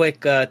tail a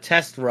quick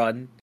test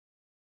run,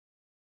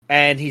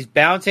 and he's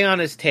bouncing on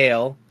his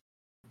tail,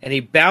 and he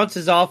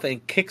bounces off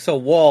and kicks a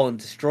wall and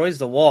destroys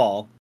the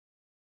wall.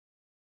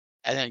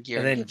 And then And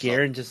Giran then gives up.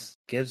 Giran just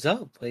gives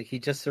up. Like he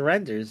just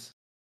surrenders.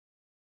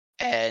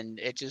 And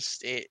if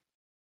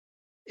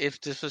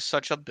this was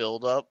such a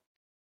build up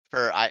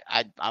for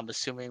I'm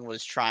assuming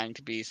was trying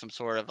to be some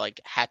sort of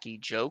like hacky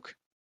joke,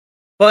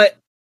 But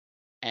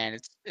and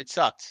it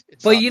sucked.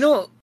 It but you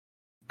sucked. know,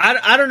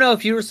 I don't know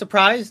if you were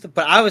surprised,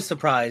 but I was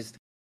surprised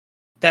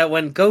that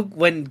when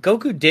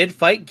Goku did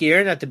fight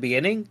Giran at the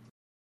beginning,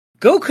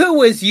 Goku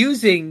was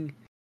using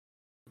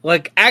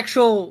like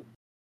actual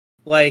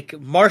like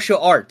martial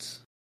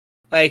arts.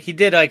 Like he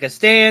did like a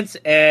stance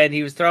and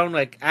he was throwing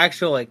like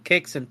actual like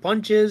kicks and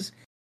punches.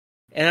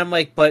 And I'm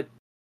like, but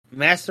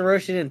Master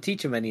Roshi didn't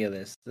teach him any of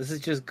this. This is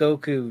just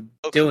Goku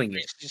doing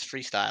it. Just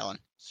freestyling.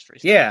 Just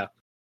freestyling. Yeah.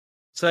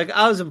 So like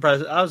I was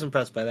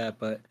impressed by that,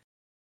 but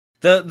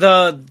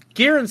the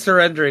Giran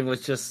surrendering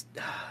was just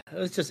it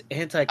was just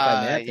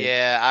anticlimactic.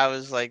 Yeah, I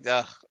was like,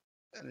 ugh.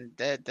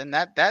 Then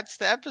that's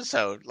the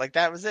episode. Like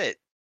that was it.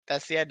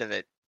 That's the end of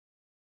it.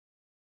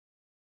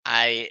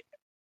 I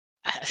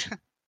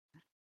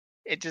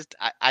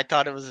I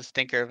thought it was a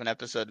stinker of an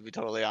episode, to be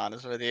totally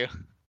honest with you.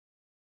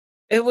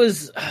 It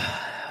was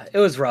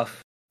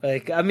rough.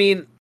 Like I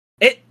mean,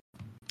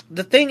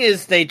 the thing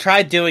is they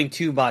tried doing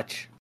too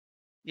much.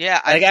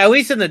 Yeah, Like at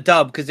least in the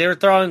dub, because they were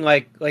throwing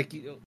like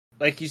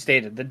you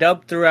stated, the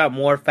dub threw out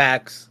more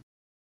facts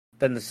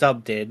than the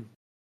sub did.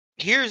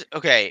 Here's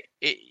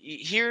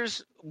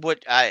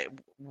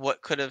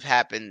what could have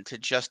happened to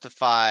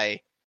justify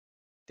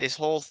this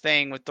whole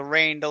thing with the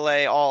rain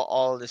delay,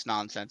 all of this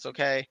nonsense.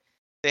 Okay,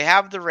 they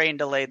have the rain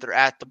delay. They're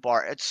at the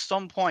bar. At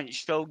some point,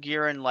 show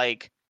Giran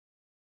like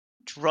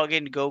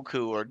drugging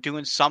Goku or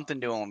doing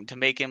something to him to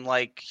make him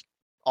like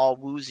all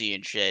woozy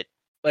and shit.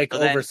 Like So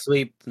then,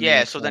 oversleep.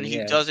 yeah. So then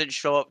he doesn't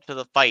show up to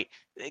the fight.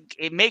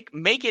 It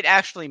make it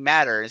actually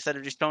matter instead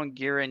of just showing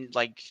Giran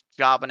like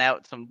jobbing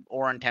out some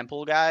Oran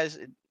Temple guys.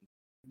 It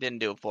didn't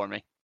do it for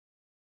me.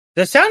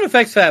 The sound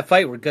effects for that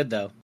fight were good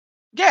though.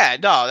 Yeah,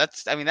 no,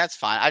 that's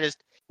fine. I just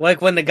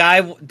Like when the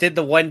guy did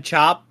the one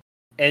chop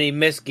and he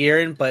missed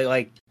Giran, but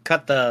like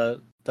cut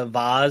the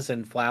vase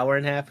and flour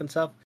in half and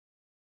stuff.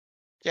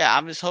 yeah,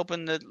 I'm just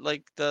hoping that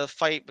like the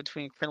fight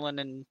between Krillin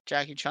and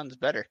Jackie Chun's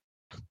better.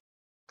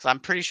 Because I'm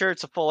pretty sure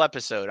it's a full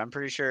episode. I'm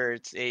pretty sure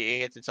it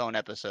gets its own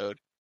episode.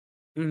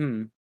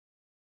 Hmm.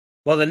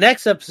 Well, the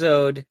next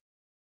episode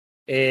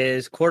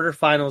is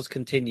quarterfinals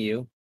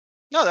continue,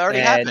 No, that already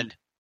and happened.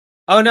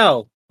 oh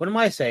no, what am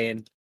I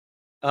saying?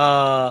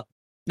 Uh,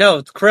 no,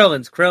 it's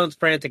Krillin's. Krillin's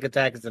frantic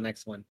attack is the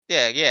next one.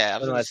 Yeah. I was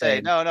What am gonna I say,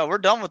 saying? no, we're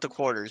done with the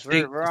quarters. So,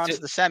 We're on so-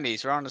 to the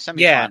semis. We're on the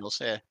yeah, semifinals.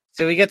 Yeah.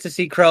 so we get to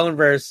see Krillin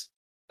versus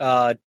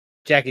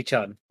Jackie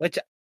Chun, which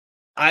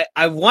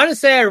I want to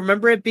say I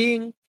remember it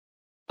being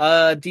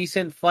a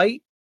decent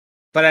fight,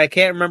 but I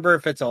can't remember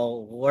if it's a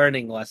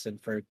learning lesson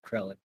for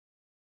Krillin.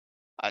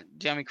 I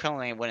mean,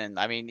 Krillin ain't winning.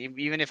 I mean,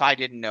 even if I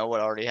didn't know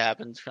what already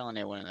happened, Krillin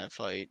ain't winning that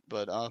fight.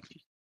 But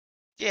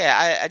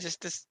yeah, I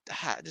just this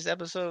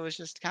episode was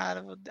just kind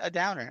of a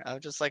downer. I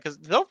was just like, 'cause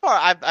so far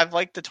I've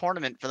liked the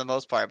tournament for the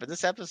most part, but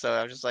this episode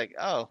I was just like,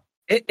 oh,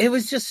 It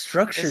was just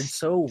structured this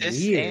so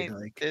this weird, ain't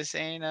like, this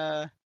ain't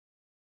uh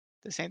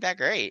this ain't that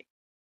great.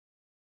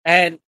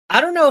 and I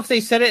don't know if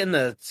they said it in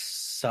the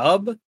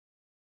sub,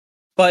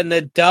 but in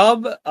the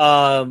dub,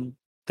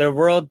 the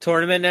world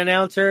tournament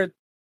announcer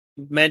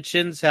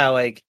mentions how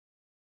like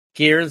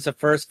Giran's the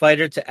first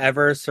fighter to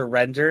ever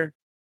surrender.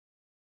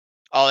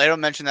 Oh, they don't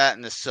mention that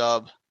in the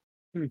sub.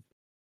 Hmm.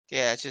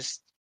 Yeah, it's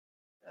just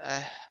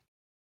uh,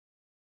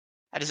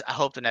 I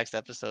hope the next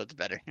episode's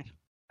better.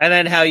 And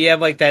then how you have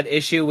like that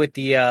issue with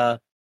the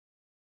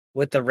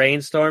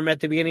rainstorm at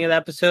the beginning of the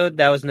episode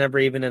that was never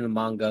even in the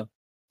manga.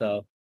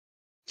 So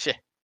Shit.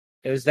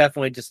 it was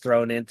definitely just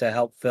thrown in to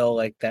help fill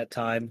like that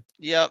time.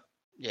 Yep.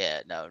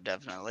 Yeah, no,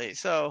 definitely.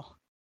 So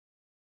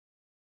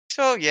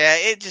yeah,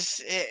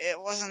 it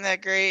wasn't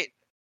that great.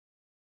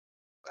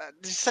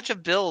 There's such a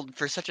build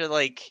for such a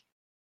like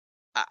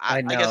I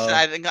I guess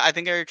know. I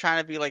think they were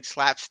trying to be like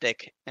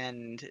slapstick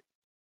and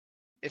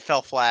it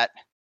fell flat.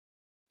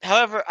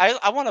 However,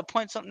 I want to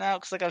point something out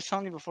because like I was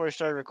telling you before we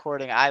started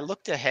recording, I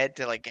looked ahead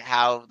to like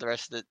how the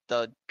rest of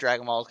the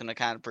Dragon Ball is going to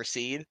kind of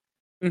proceed,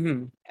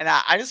 Hmm. and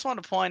I just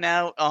want to point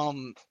out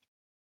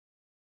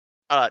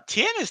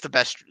Tien is the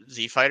best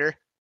Z fighter.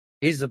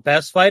 He's the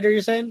best fighter,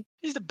 you're saying?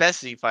 He's the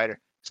best Z fighter.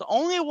 So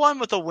only one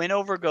with a win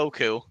over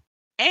Goku,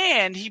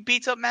 and he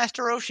beats up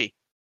Master Roshi.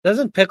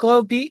 Doesn't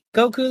Piccolo beat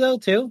Goku though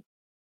too?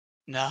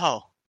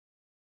 No,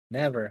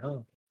 Never, huh?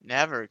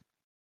 never.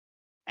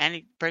 And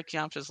he breaks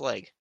Yamcha's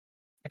leg.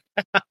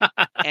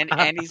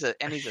 And he's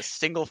a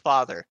single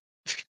father.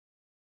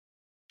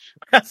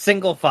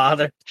 Single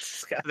father.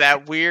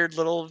 That weird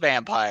little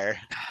vampire.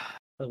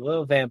 A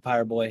little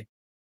vampire boy.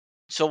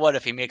 So what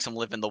if he makes him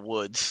live in the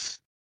woods?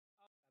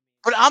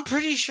 But I'm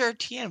pretty sure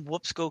Tien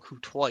whoops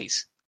Goku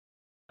twice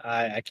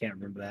I can't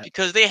remember that.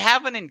 because they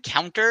have an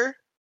encounter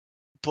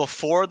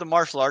before the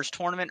martial arts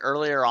tournament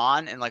earlier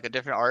on in like a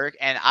different arc,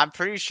 and I'm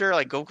pretty sure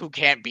like Goku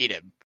can't beat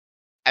him,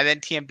 and then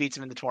Tien beats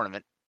him in the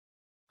tournament.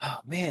 Oh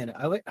man,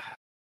 I would.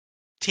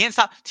 Tien's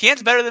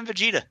better than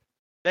Vegeta.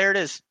 There it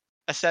is.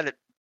 I said it.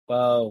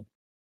 Whoa,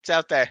 It's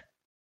out there.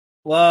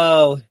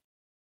 whoa.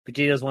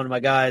 Vegeta's one of my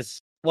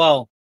guys.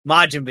 Well,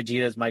 Majin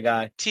Vegeta's my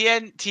guy.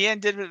 Tien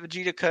did what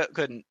Vegeta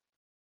couldn't.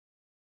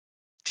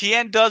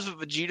 Tien does what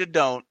Vegeta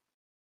don't.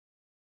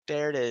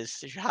 There it is.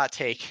 There's your hot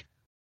take.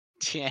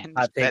 Tien is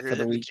Hot take better for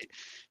the than week. Vegeta.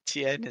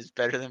 Tien is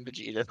better than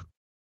Vegeta.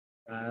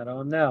 I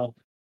don't know.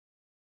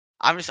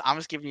 I'm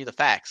just giving you the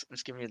facts. I'm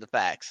just giving you the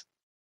facts.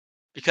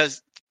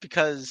 Because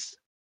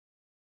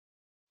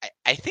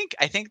I think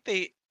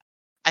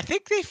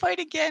they fight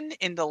again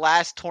in the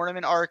last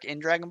tournament arc in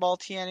Dragon Ball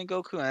Tien and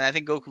Goku, and I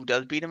think Goku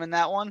does beat him in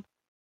that one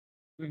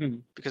Mm-hmm.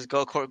 because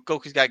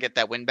Goku's got to get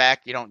that win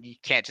back. You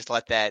can't just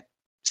let that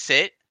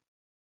sit.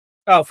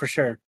 Oh, for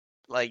sure.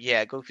 Like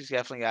yeah, Goku's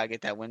definitely got to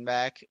get that win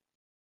back.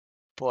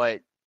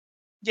 But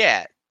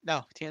yeah,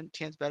 no,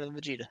 Tien's better than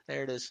Vegeta.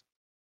 There it is.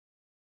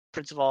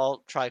 Prince of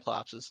all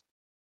Triclopses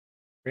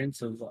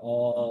Prince of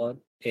all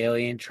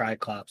alien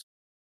Triclops.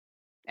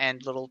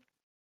 and little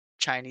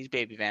Chinese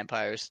baby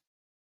vampires.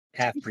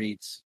 Half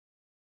breeds.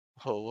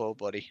 Whoa,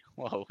 buddy.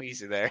 Whoa,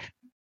 easy there.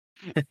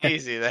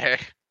 Easy there.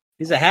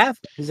 He's a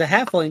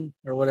halfling,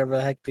 or whatever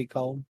the heck they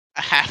call him.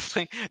 A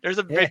halfling. There's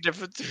a Yeah. big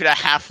difference between a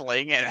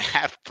halfling and a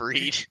half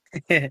breed.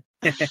 I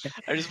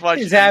just want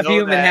you He's to half know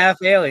human, that half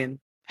alien.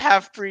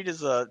 half breed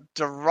is a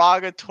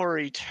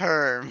derogatory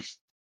term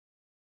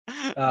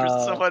for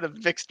someone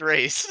of mixed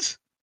race.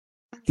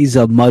 He's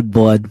a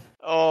mudblood.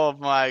 Oh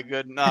my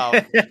good no.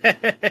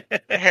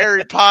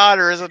 Harry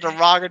Potter is a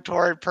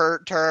derogatory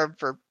term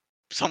for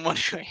someone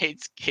who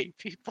hates gay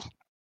people.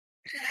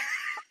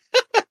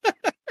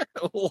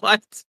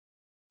 What?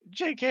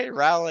 J.K.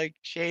 Rowling,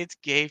 she hates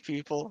gay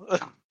people.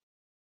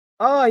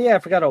 Oh yeah, I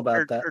forgot all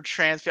about that. Or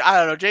trans people. I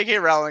don't know. J.K.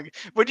 Rowling.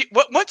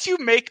 Once you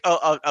make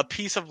a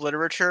piece of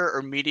literature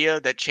or media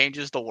that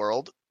changes the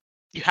world,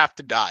 you have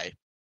to die.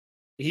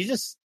 He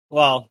just,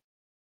 well,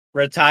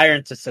 retire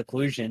into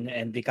seclusion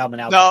and become an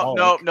No,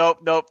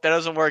 alcoholic. That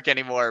doesn't work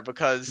anymore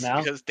because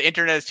No. the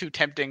internet is too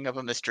tempting of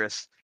a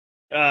mistress.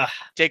 Ugh,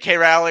 J.K.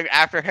 Rowling,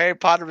 after Harry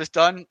Potter was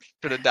done,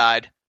 should have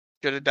died.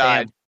 Should have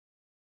died. damn.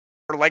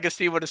 Her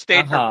legacy would have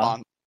stayed for Uh-huh.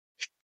 long.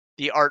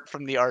 The art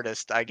from the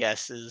artist, I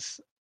guess, is.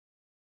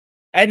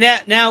 And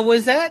that now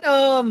was that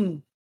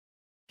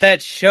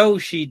show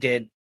she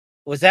did,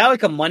 was that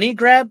like a money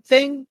grab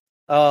thing?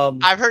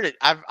 I've heard it.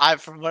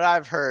 I've from what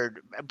I've heard,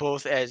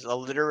 both as a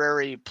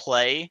literary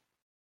play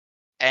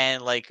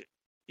and like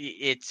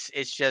it's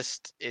it's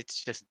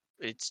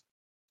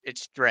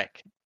dreck,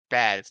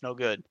 bad. It's no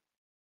good.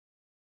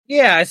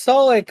 Yeah, I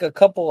saw like a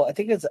couple, I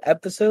think it's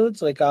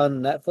episodes like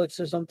on Netflix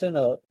or something.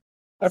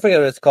 I forget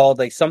what it's called,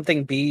 like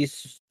something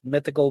beast,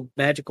 mythical,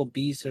 magical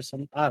beast or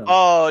something. I don't know.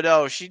 Oh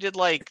no, she did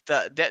like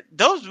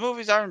those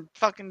movies aren't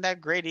fucking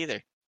that great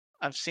either.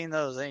 I've seen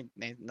those. Ain't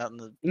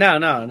nothing. No,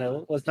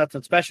 it was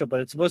nothing special,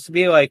 but it's supposed to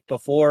be like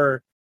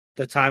before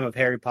the time of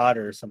Harry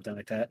Potter or something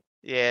like that.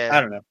 Yeah,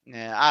 I don't know.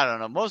 yeah. I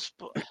don't know.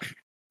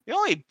 The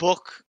only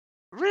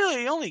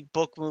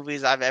book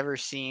movies I've ever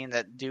seen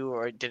that do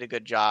or did a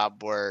good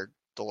job were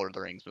the Lord of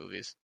the Rings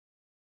movies.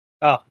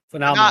 Oh,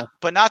 phenomenal.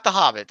 But not The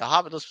Hobbit. The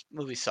Hobbit, those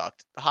movies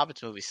sucked. The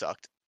Hobbit's movie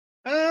sucked.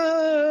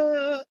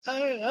 I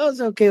was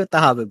okay with the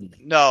Hobbit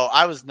movie. No,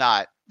 I was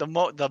not. The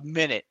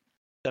minute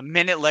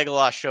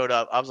Legolas showed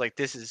up, I was like,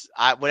 this is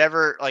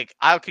whatever. Like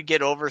I could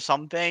get over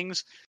some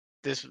things.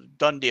 This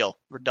done deal.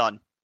 We're done.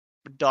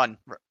 We're done.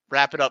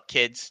 Wrap it up,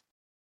 kids.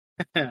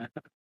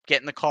 Get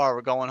in the car.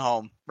 We're going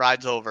home.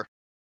 Ride's over.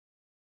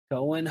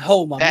 Going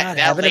home. I'm not That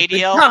having a lady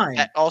good elf. time.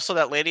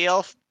 That lady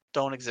elf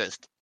don't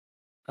exist.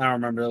 I don't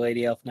remember the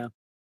lady elf now.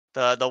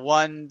 The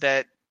one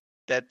that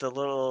the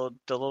little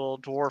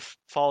dwarf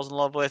falls in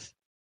love with,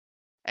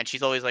 and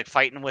she's always like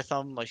fighting with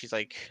him, like she's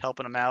like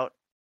helping him out.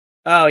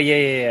 Oh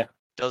yeah.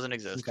 Doesn't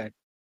exist. Okay.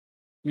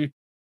 Hmm.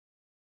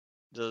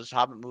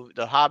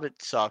 The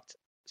Hobbit sucked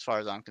as far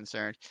as I'm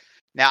concerned.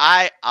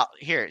 Now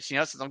here, so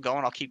since I'm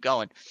going, I'll keep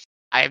going.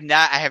 I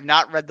have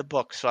not read the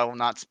book, so I will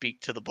not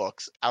speak to the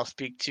books. I'll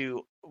speak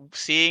to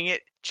seeing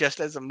it just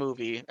as a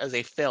movie, as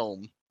a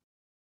film.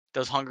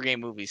 Those Hunger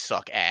Game movies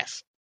suck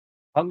ass.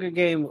 Hunger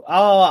Game.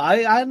 Oh,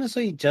 I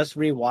honestly just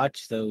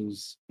rewatched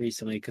those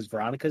recently because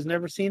Veronica's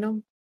never seen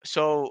them.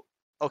 So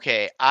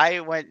okay, I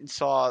went and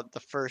saw the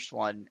first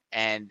one,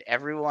 and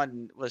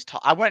everyone was.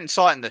 I went and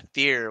saw it in the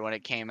theater when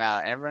it came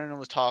out, and everyone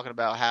was talking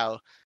about how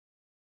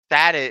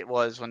sad it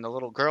was when the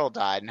little girl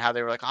died, and how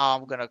they were like, "Oh,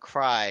 I'm gonna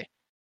cry."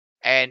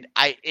 And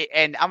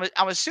I'm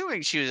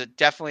assuming she was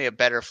definitely a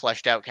better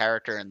fleshed out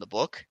character in the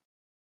book,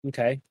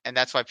 Okay. and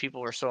that's why people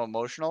were so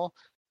emotional.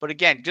 But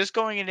again, just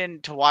going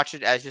in to watch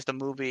it as just a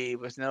movie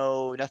with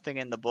nothing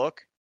in the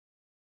book.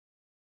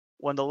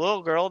 When the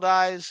little girl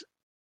dies,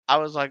 I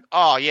was like,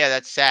 oh yeah,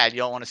 that's sad. You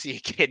don't want to see a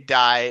kid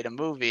die in a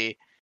movie.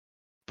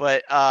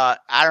 But I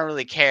don't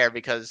really care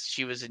because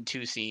she was in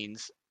 2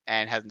 scenes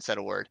and hasn't said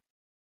a word.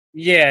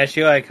 Yeah,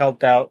 she like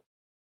helped out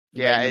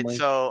Yeah, randomly.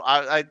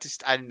 I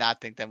did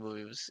not think that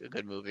movie was a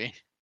good movie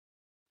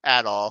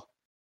at all.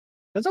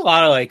 There's a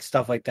lot of like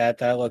stuff like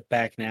that I look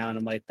back now and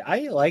I'm like,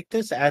 I like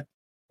this at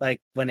like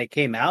when it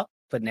came out,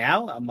 but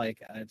now I'm like,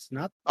 it's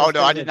not Oh as no,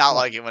 good I as did I not thought.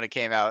 like it when it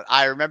came out.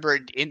 I remember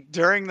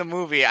during the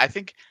movie. I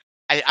think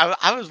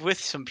I was with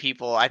some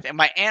people. I think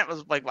my aunt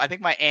was like. I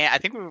think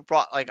we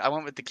brought like I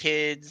went with the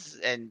kids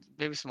and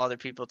maybe some other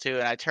people too.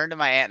 And I turned to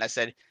my aunt and I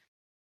said,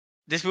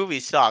 "This movie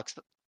sucks."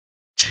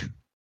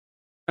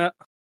 Uh,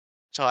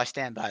 So I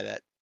stand by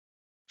that.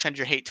 Send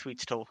your hate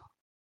tweets to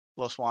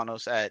Los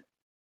Juanos at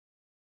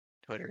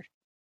Twitter.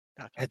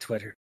 at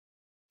Twitter.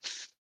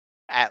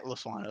 At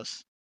Los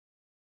Juanos.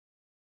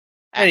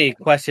 Any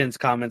questions,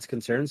 comments,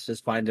 concerns,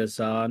 just find us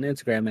on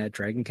Instagram at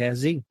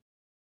DragonCastZ.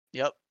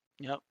 Yep.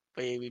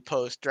 We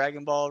post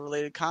Dragon Ball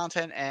related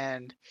content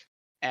and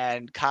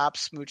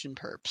cops smooching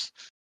perps.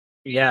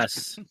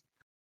 Yes.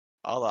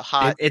 All the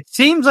hot. It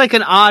seems like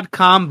an odd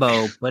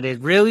combo, but it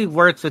really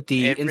works with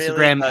the It really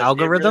Instagram does. It really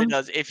algorithm.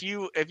 does. If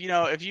you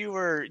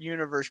were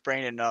universe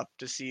brain enough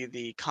to see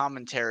the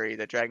commentary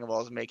that Dragon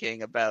Ball is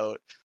making about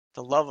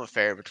the love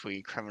affair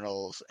between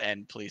criminals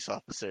and police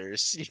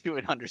officers, you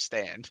would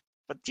understand.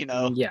 But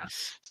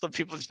Yes. some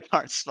people just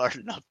aren't smart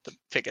enough to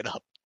pick it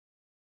up.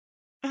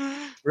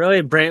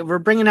 Really, we're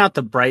bringing out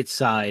the bright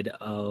side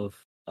of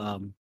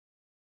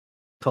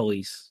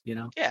police.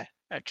 Yeah,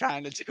 they're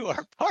trying to do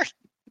our part.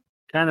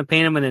 Trying to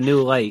paint them in a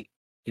new light.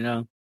 They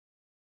don't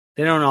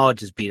all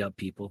just beat up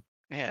people.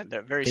 Yeah,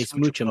 they're very They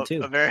smooch them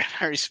too. a very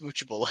very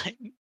smoochable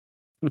line.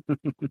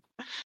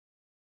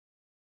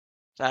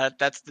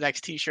 That's the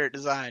next T-shirt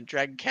design.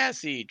 Dragon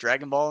Cassie,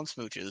 Dragon Ball and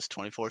Smooches,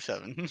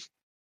 24/7.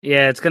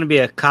 Yeah, it's gonna be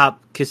a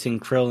cop kissing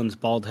Krillin's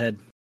bald head.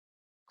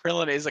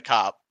 Krillin is a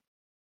cop.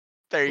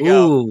 There you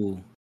go.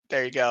 Ooh,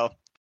 There you go.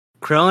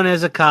 Krillin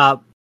is a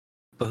cop,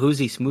 but who's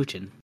he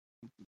smooching?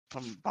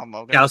 I'm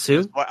gonna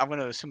Gaosu? I'm going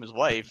to assume his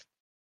wife.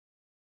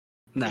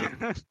 No,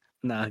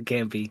 no, it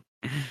can't be.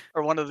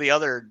 Or one of the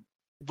other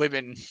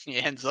women he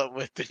ends up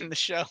with in the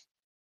show.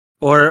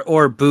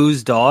 Or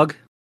Boo's dog.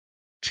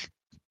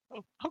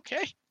 Oh,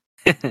 okay.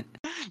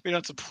 We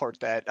don't support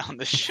that on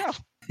the show.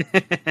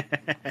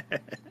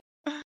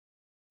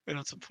 We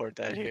don't support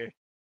that here.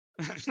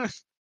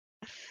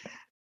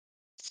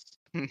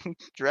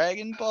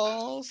 Dragon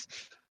balls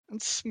and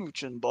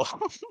smooching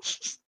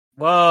balls.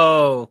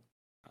 Whoa.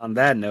 On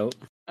that note,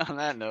 On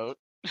that note,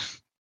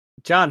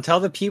 John, tell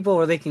the people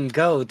where they can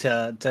go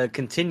to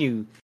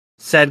continue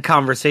said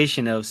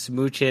conversation of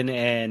smooching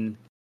and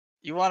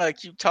you want to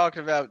keep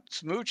talking about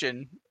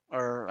smooching,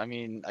 or I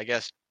mean, I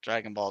guess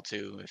Dragon Ball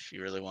 2, if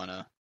you really want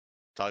to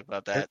talk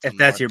about that. if some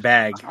that's more. your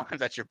bag. If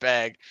that's your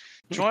bag.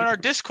 Join our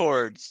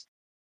Discords,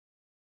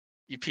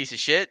 you piece of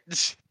shit.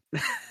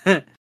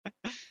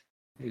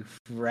 You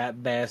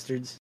rat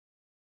bastards.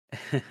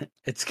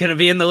 It's gonna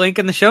be in the link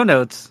in the show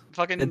notes.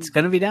 Fucking It's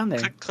gonna be down there.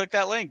 click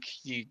that link,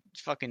 you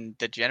fucking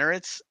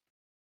degenerates.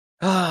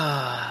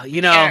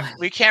 You know,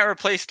 We can't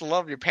replace the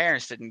love your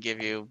parents didn't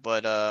give you,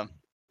 but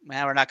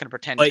man, we're not going to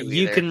pretend but to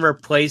you either. can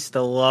replace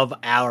the love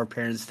our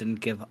parents didn't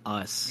give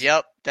us.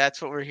 Yep,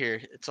 that's what we're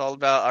here. It's all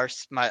about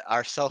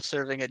our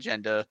self-serving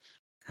agenda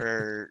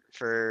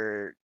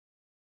for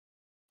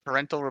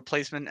parental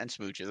replacement and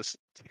smooches.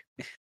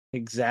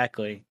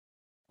 Exactly.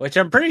 Which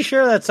I'm pretty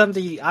sure that's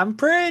something. On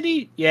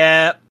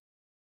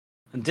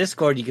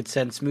Discord, you could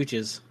send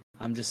smooches.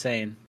 I'm just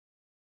saying.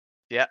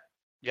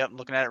 Yep, I'm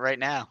looking at it right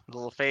now.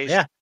 Little face,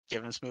 Yeah.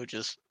 giving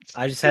smooches.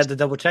 I just had to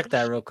double check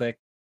that real quick.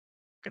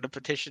 Gonna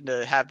petition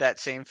to have that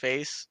same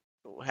face,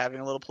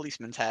 having a little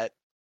policeman's hat.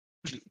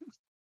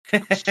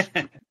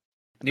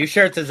 New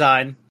shirt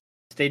design.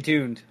 Stay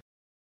tuned.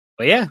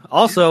 But yeah,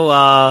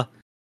 also,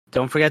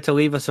 don't forget to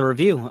leave us a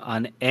review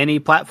on any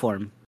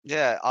platform.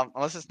 Yeah,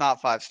 unless it's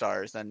not 5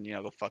 stars, then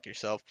go fuck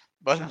yourself.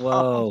 But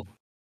Whoa.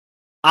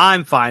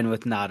 I'm fine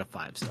with not a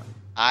 5-star.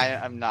 I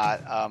am not.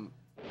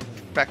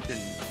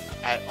 Respecting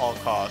at all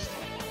costs.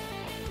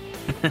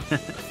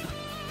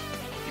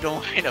 You don't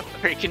want to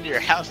break into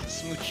your house and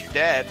smooch your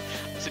dad.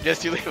 I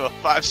suggest you leave a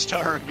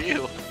 5-star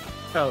review.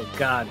 Oh,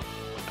 God.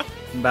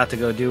 I'm about to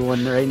go do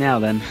one right now,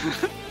 then.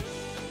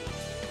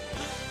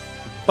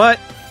 But,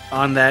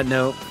 on that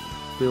note,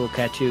 we will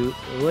catch you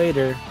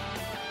later.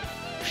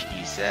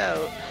 Peace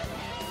out.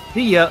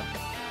 See ya.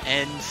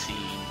 End scene.